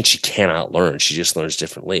mean? Doesn't mean she cannot learn. She just learns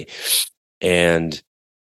differently. And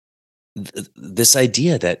this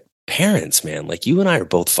idea that parents, man, like you and I are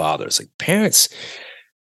both fathers, like parents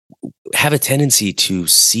have a tendency to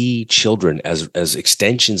see children as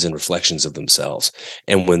extensions and reflections of themselves.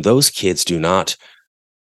 And when those kids do not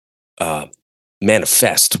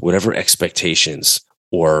manifest whatever expectations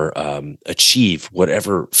or achieve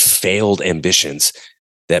whatever failed ambitions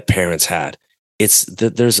that parents had, it's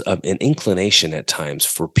that there's an inclination at times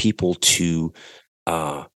for people to,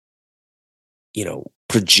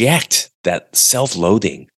 project that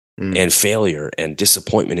self-loathing and failure and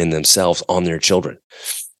disappointment in themselves on their children.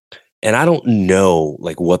 And I don't know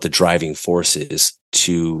like what the driving force is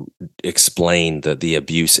to explain the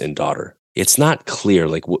abuse in daughter. It's not clear.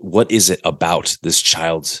 Like what is it about this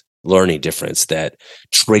child's learning difference that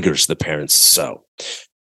triggers the parents so?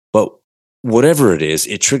 But whatever it is,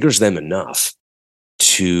 it triggers them enough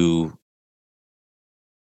to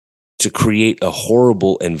create a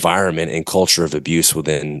horrible environment and culture of abuse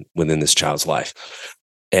within this child's life.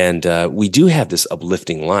 And we do have this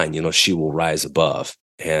uplifting line, she will rise above.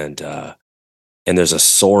 And there's a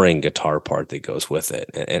soaring guitar part that goes with it.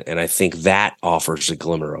 And I think that offers a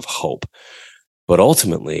glimmer of hope. But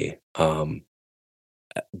ultimately,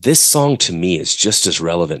 this song to me is just as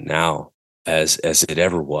relevant now as it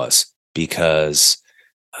ever was, because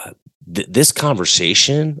this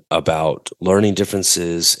conversation about learning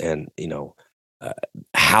differences and,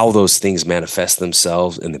 how those things manifest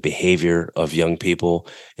themselves in the behavior of young people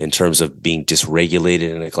in terms of being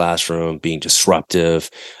dysregulated in a classroom, being disruptive,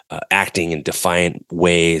 acting in defiant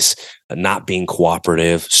ways, not being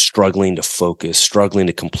cooperative, struggling to focus, struggling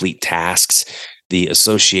to complete tasks. The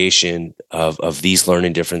association of these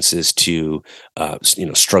learning differences to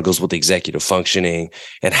struggles with executive functioning,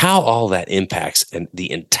 and how all that impacts and the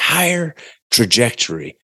entire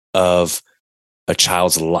trajectory of a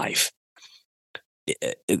child's life.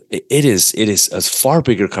 It is a far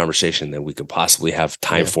bigger conversation than we could possibly have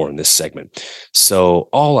time for in this segment. So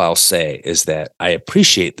all I'll say is that I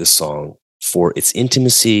appreciate this song for its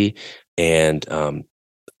intimacy, and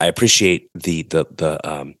I appreciate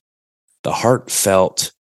the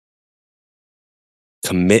heartfelt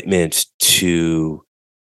commitment to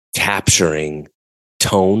capturing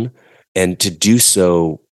tone, and to do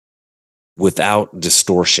so without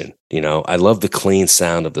distortion. I love the clean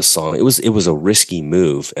sound of the song. It was a risky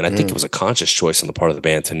move, and I think it was a conscious choice on the part of the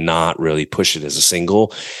band to not really push it as a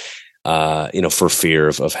single, for fear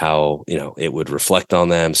of how, it would reflect on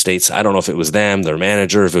them. States, I don't know if it was them, their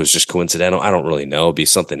manager, if it was just coincidental. I don't really know. It'd be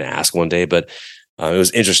something to ask one day, but it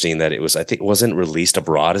was interesting that it wasn't released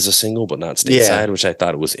abroad as a single, but not stateside, which I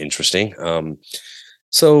thought it was interesting.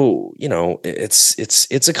 So,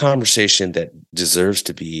 it's a conversation that deserves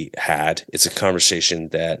to be had. It's a conversation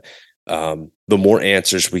that the more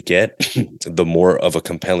answers we get, the more of a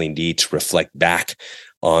compelling need to reflect back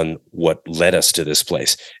on what led us to this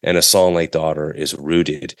place. And a song like Daughter is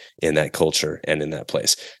rooted in that culture and in that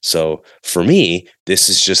place. So for me, this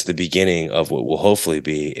is just the beginning of what will hopefully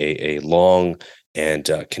be a long and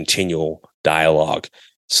continual dialogue,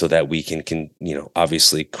 so that we can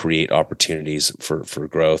obviously create opportunities for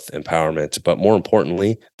growth, empowerment, but more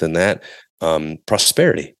importantly than that,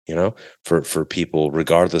 prosperity, for people,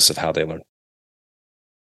 regardless of how they learn.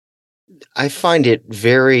 I find it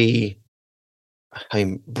very,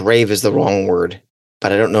 brave is the wrong word,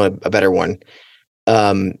 but I don't know a better one,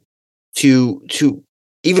 to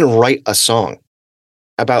even write a song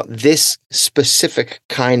about this specific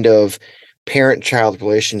kind of parent-child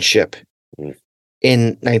relationship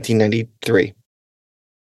in 1993,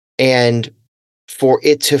 and for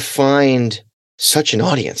it to find such an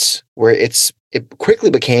audience where it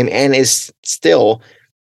quickly became, and is still,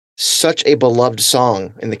 such a beloved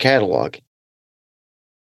song in the catalog,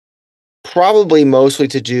 probably mostly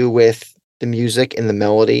to do with the music and the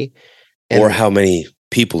melody, or how many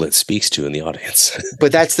people it speaks to in the audience.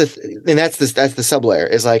 But that's the sub-layer,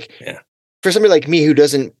 is like, for somebody like me who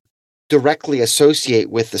doesn't directly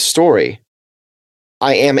associate with the story,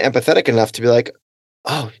 I am empathetic enough to be like,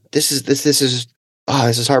 oh, this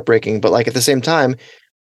is heartbreaking. But like at the same time,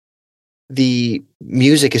 the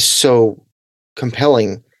music is so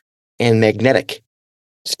compelling and magnetic.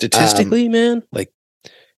 Statistically, man, like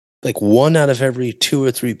 1 out of every 2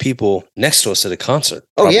 or 3 people next to us at a concert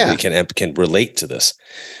can relate to this.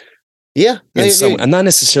 Yeah, and not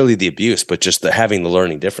necessarily the abuse, but just having the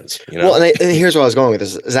learning difference. Well, and here's where I was going with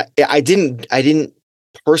this: is that I didn't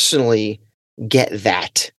personally get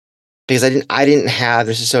that, because I didn't have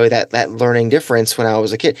necessarily that learning difference when I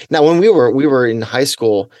was a kid. Now, when we were in high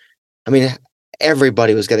school,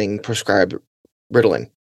 everybody was getting prescribed Ritalin.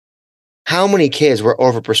 how many kids were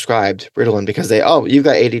overprescribed Ritalin because you've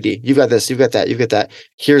got ADD, you've got this, you've got that, you've got that.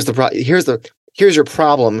 Here's your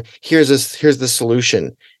problem. Here's the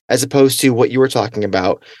solution, as opposed to what you were talking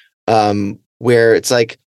about, where it's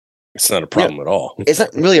like, it's not a problem at all. It's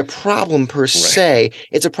not really a problem per se. Right.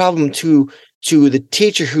 It's a problem to the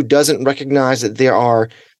teacher who doesn't recognize that there are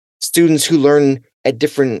students who learn at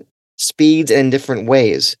different speeds and in different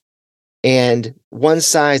ways. And one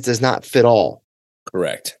size does not fit all.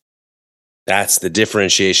 Correct. That's the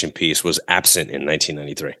differentiation piece was absent in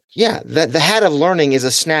 1993. Yeah. The hat of learning is a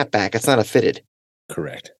snapback. It's not a fitted.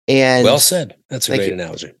 Correct. And well said. That's a great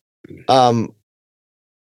analogy.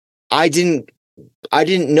 I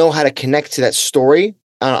didn't know how to connect to that story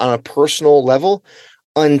on a personal level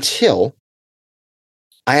until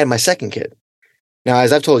I had my second kid. Now,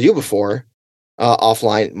 as I've told you before,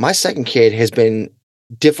 offline, my second kid has been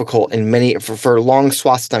difficult in for long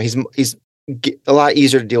swaths of time. He's a lot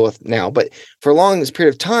easier to deal with now, but for a long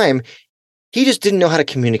period of time, he just didn't know how to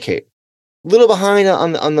communicate. A little behind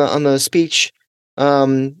on the speech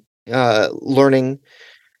learning,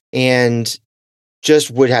 and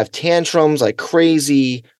just would have tantrums like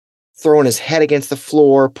crazy, throwing his head against the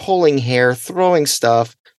floor, pulling hair, throwing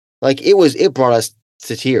stuff. Like it brought us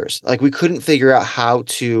to tears. Like we couldn't figure out how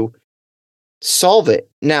to solve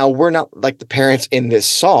it. Now, we're not like the parents in this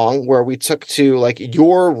song where we took to like,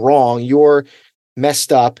 you're wrong, you're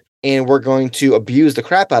messed up, and we're going to abuse the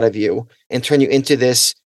crap out of you and turn you into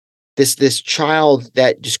this child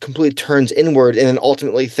that just completely turns inward and then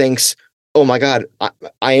ultimately thinks, oh my God,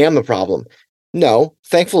 I am the problem. No,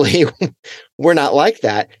 thankfully, we're not like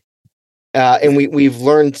that. And we've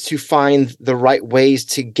learned to find the right ways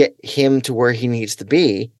to get him to where he needs to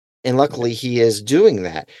be. And luckily he is doing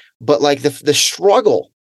that. But like the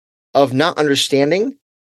struggle of not understanding,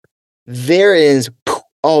 there is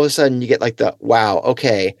all of a sudden you get like wow,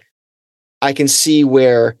 okay, I can see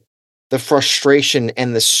where the frustration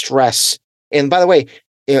and the stress. And by the way,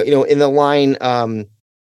 you know, in the line,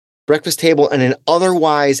 breakfast table in an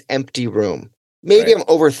otherwise empty room. Maybe I'm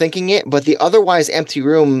overthinking it, but the otherwise empty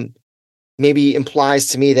room maybe implies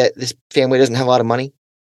to me that this family doesn't have a lot of money.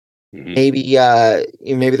 Mm-hmm. Maybe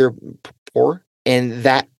they're poor, and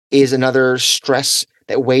that is another stress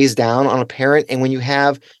that weighs down on a parent. And when you're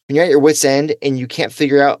at your wit's end and you can't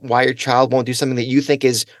figure out why your child won't do something that you think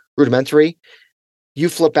is rudimentary, you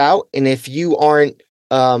flip out. And if you aren't,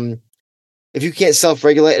 if you can't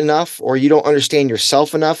self-regulate enough, or you don't understand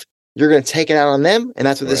yourself enough, you're going to take it out on them. And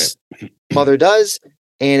that's what this mother does.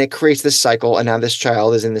 And it creates this cycle. And now this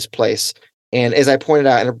child is in this place. And as I pointed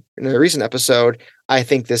out in a recent episode, I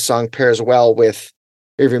think this song pairs well with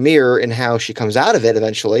Rearview Mirror and how she comes out of it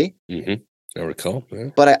eventually. Mm-hmm. I recall. Yeah.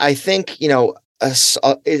 But I think, you know,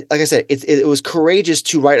 like I said, it was courageous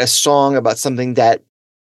to write a song about something that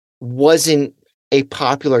wasn't a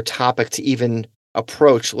popular topic to even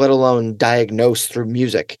approach, let alone diagnose through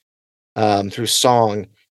music, through song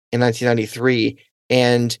in 1993.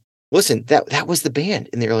 And listen, that was the band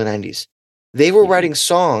in the early 90s. They were writing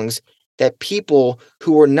songs that people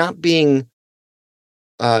who were not being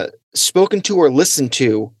spoken to or listened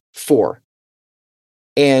to for.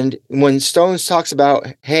 And when Stones talks about,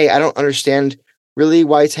 hey, I don't understand really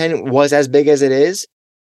why 10 was as big as it is,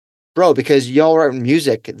 bro, because y'all write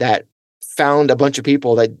music that found a bunch of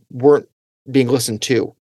people that weren't being listened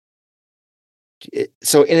to.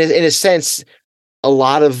 So in a sense, a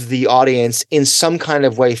lot of the audience in some kind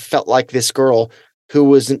of way felt like this girl who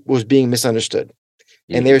was being misunderstood.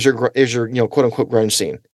 Mm-hmm. And there's your you know, quote unquote grunge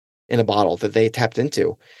scene in a bottle that they tapped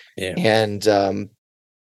into. Yeah. And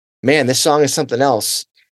man, this song is something else.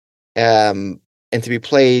 And to be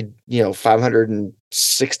played, you know,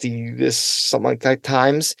 560 something like that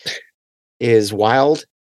times is wild.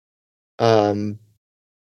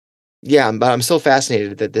 Yeah, but I'm so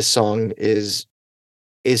fascinated that this song is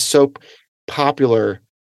so popular,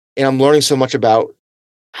 and I'm learning so much about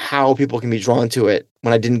how people can be drawn to it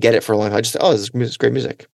when I didn't get it for a long time. I just, this is great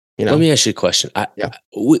music. You know? Let me ask you a question.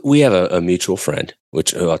 We have a mutual friend,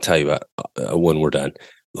 which I'll tell you about when we're done,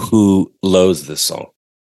 who loathes this song.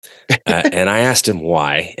 And I asked him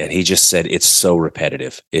why, and he just said it's so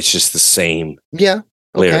repetitive. It's just the same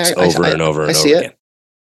lyrics over and over and over again.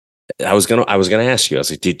 I was gonna ask you. I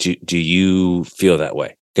was like, do you feel that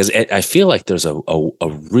way? Because I feel like there's a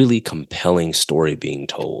really compelling story being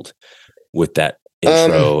told with that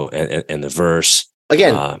intro and the verse.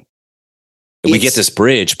 Again, we get this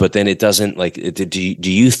bridge, but then it doesn't. Like,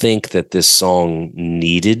 do you think that this song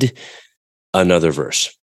needed another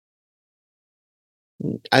verse?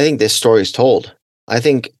 I think this story is told. I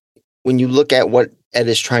think when you look at what Ed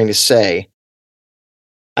is trying to say,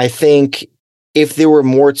 I think if there were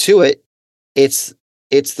more to it, it's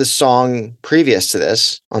the song previous to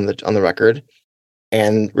this on the record,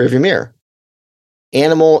 and Rearview Mirror.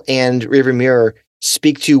 Animal and Rearview Mirror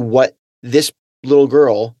speak to what this little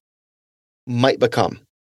girl might become.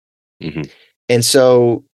 Mm-hmm. And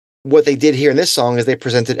so what they did here in this song is they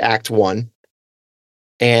presented Act 1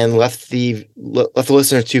 and left the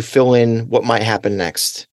listener to fill in what might happen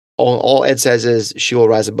next. All Ed says is she will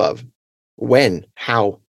rise above. When?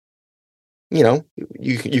 How? You know,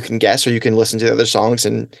 you can guess, or you can listen to the other songs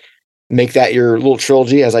and make that your little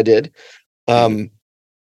trilogy, as I did.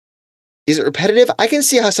 Is it repetitive? I can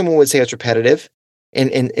see how someone would say it's repetitive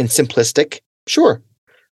and simplistic. Sure.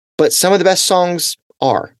 But some of the best songs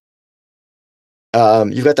are.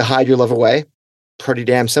 You've got to Hide Your Love Away. Pretty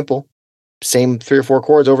damn simple. Same 3 or 4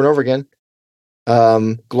 chords over and over again.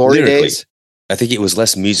 Glory Lyrically, Days. I think it was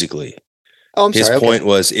less musically. Oh, I'm sorry. His point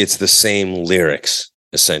was it's the same lyrics,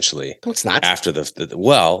 essentially. No, it's not. After the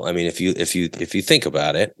well, I mean, if you think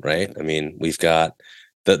about it, right? I mean, we've got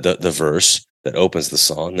the verse that opens the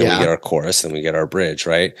song, then we get our chorus, then we get our bridge,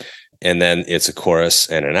 right? And then it's a chorus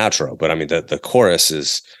and an outro. But I mean, the chorus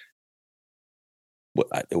is what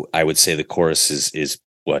I would say the chorus is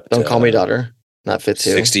what? Don't Call Me Daughter. Not fit to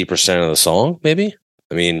 60% of the song, maybe.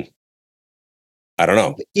 I mean, I don't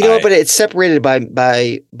know. You know, but it's separated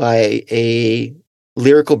by a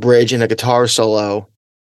lyrical bridge and a guitar solo.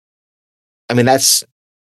 I mean, that's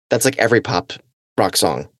like every pop rock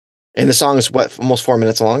song. And the song is what, almost 4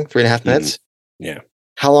 minutes long, 3.5 minutes. Yeah.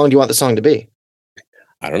 How long do you want the song to be?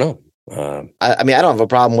 I don't know. I mean, I don't have a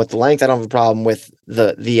problem with the length. I don't have a problem with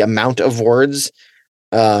the amount of words.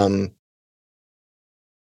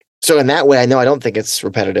 So in that way, I know I don't think it's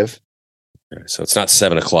repetitive. So it's not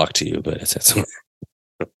 7 o'clock to you, but it's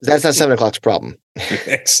that's not 7 o'clock's problem.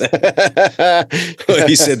 Exactly. Well,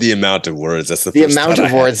 you said the amount of words. That's the amount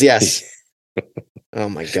of words. Yes. Oh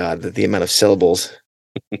my God, the amount of syllables.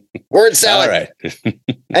 Word salad. All right.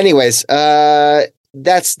 Anyways,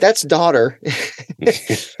 that's Daughter.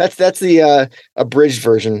 that's the abridged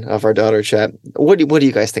version of our Daughter chat. What do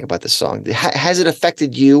you guys think about this song? Has it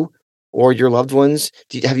affected you or your loved ones?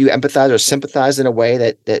 Have you empathized or sympathized in a way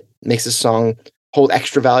that makes this song hold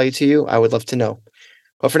extra value to you? I would love to know.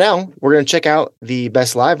 But for now, we're going to check out the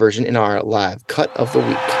best live version in our live cut of the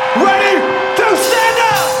week. Ready to stand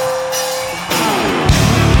up!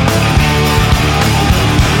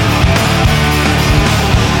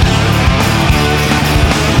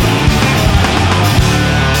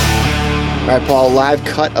 All right, Paul, live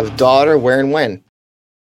cut of Daughter, where and when?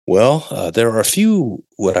 Well, there are a few,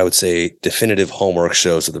 what I would say, definitive homework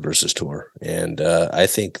shows of the Versus Tour. And I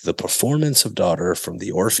think the performance of Daughter from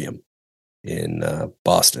the Orpheum in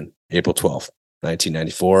Boston, April 12th,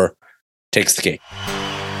 1994, takes the cake.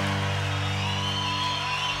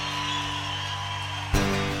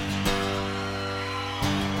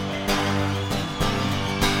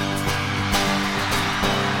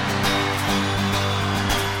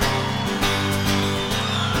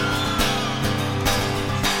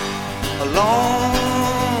 Alone,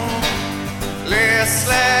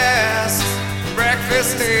 listless,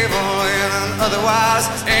 breakfast table in an otherwise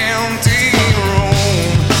empty room.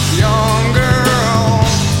 Young girl,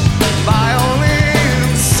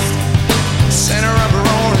 violins, center of her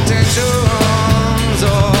own attentions.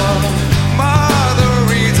 Oh, mother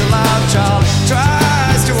reads aloud, child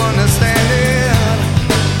tries to understand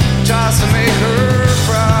it, tries to make her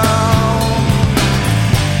proud.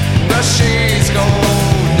 The shades go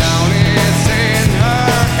down, it's in her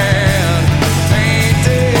head.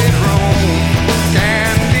 Painted room,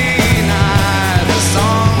 can't deny there's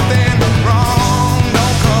something wrong.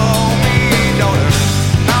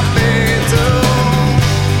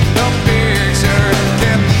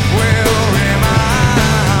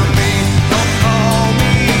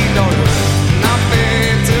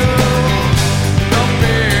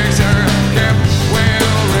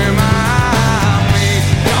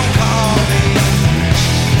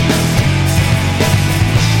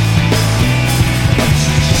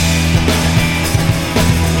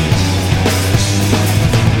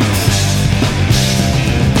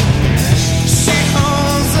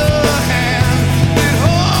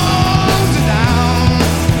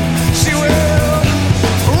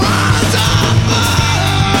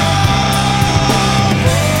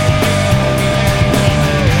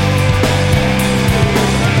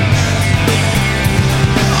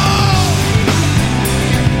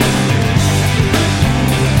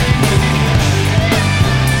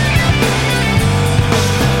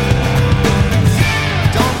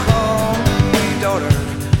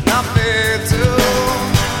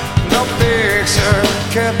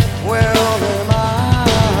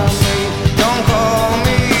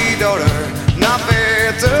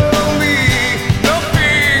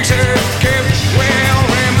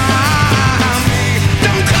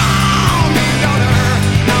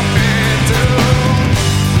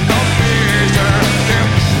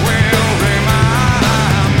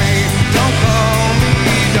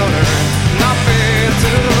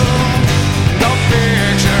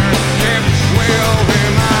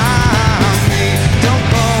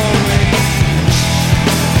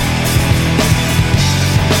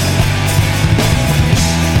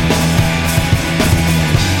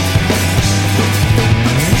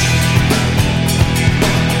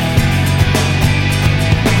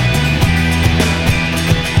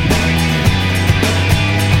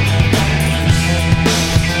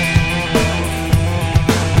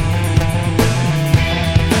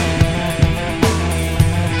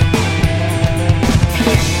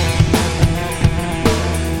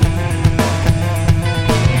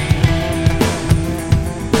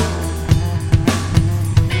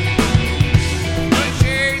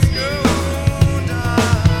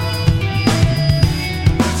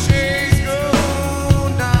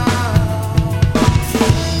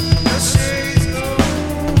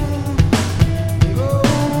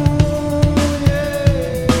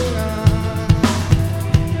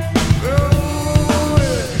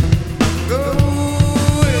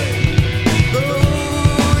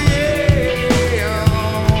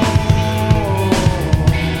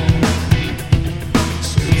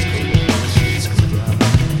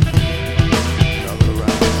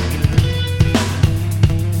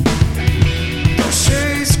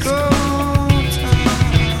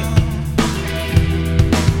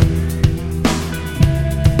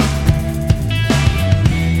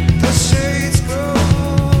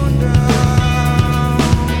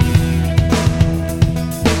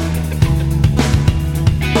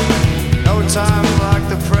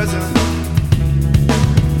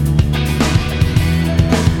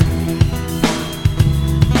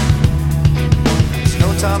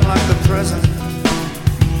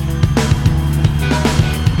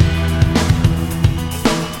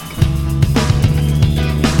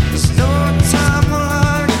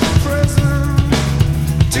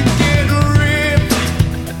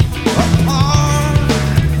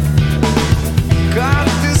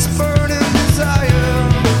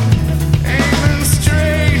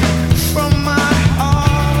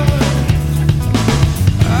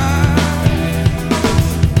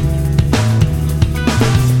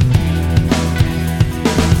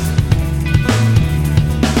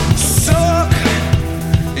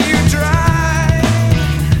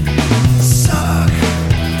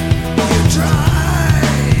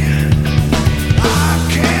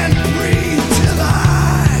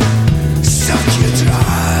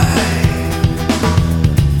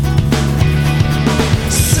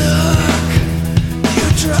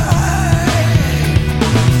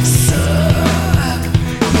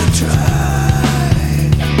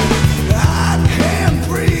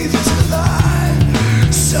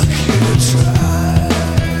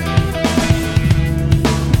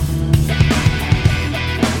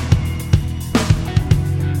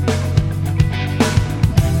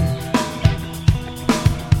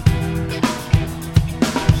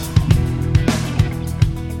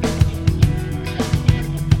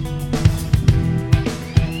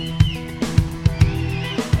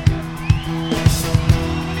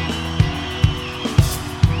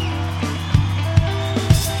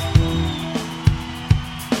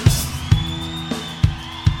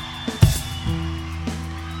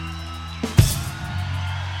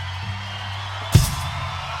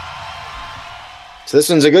 So this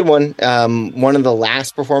one's a good one. One of the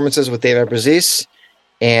last performances with Dave Abruzzese,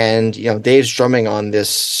 and Dave's drumming on this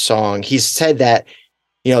song. He said that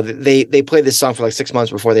they played this song for like 6 months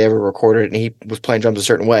before they ever recorded it, and he was playing drums a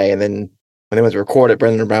certain way, and then when they went to record it,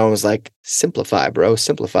 Brendan Brown was like, "Simplify, bro,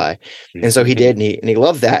 simplify." And so he did, and he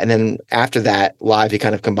loved that. And then after that, live, he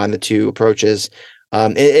kind of combined the two approaches.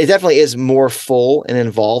 It definitely is more full and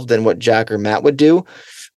involved than what Jack or Matt would do.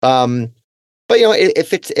 But it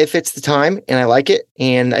fits the time, and I like it.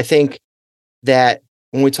 And I think that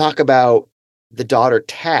when we talk about the daughter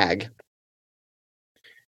tag,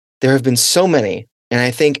 there have been so many, and I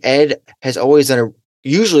think Ed has always done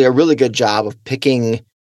usually a really good job of picking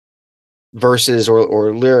verses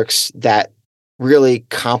or lyrics that really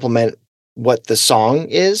complement what the song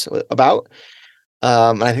is about.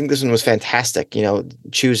 And I think this one was fantastic.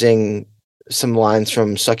 Choosing some lines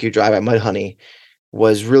from Suck You Dry by Mudhoney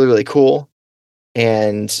was really, really cool.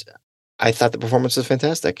 And I thought the performance was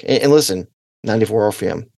fantastic. And listen, 94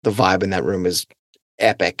 Orpheum, the vibe in that room is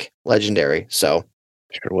epic, legendary. So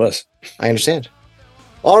sure was. I understand.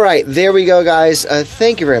 All right, there we go, guys.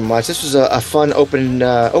 Thank you very much. This was a fun open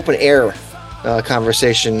air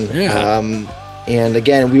conversation. Yeah. And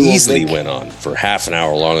again, we easily went on for half an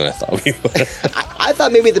hour longer than I thought we would. I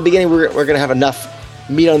thought maybe at the beginning we're going to have enough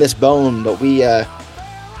meat on this bone, but we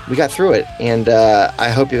got through it, and I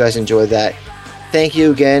hope you guys enjoyed that. Thank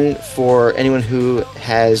you again for anyone who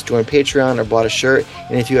has joined Patreon or bought a shirt,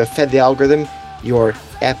 and if you have fed the algorithm, you're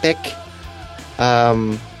epic.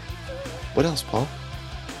 What else, Paul?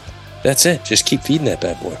 That's it. Just keep feeding that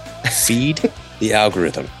bad boy. Feed the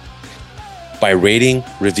algorithm by rating,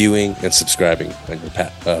 reviewing, and subscribing on your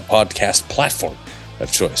podcast platform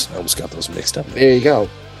of choice. I almost got those mixed up. There you go.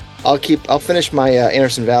 I'll finish my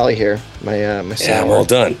Anderson Valley here. My yeah, sour. I'm all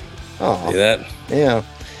done. Oh, see that? Yeah.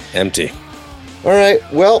 Empty. All right.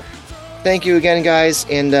 Well, thank you again, guys,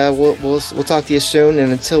 and we'll talk to you soon.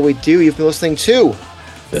 And until we do, you've been listening to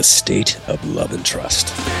The State of Love and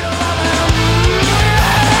Trust.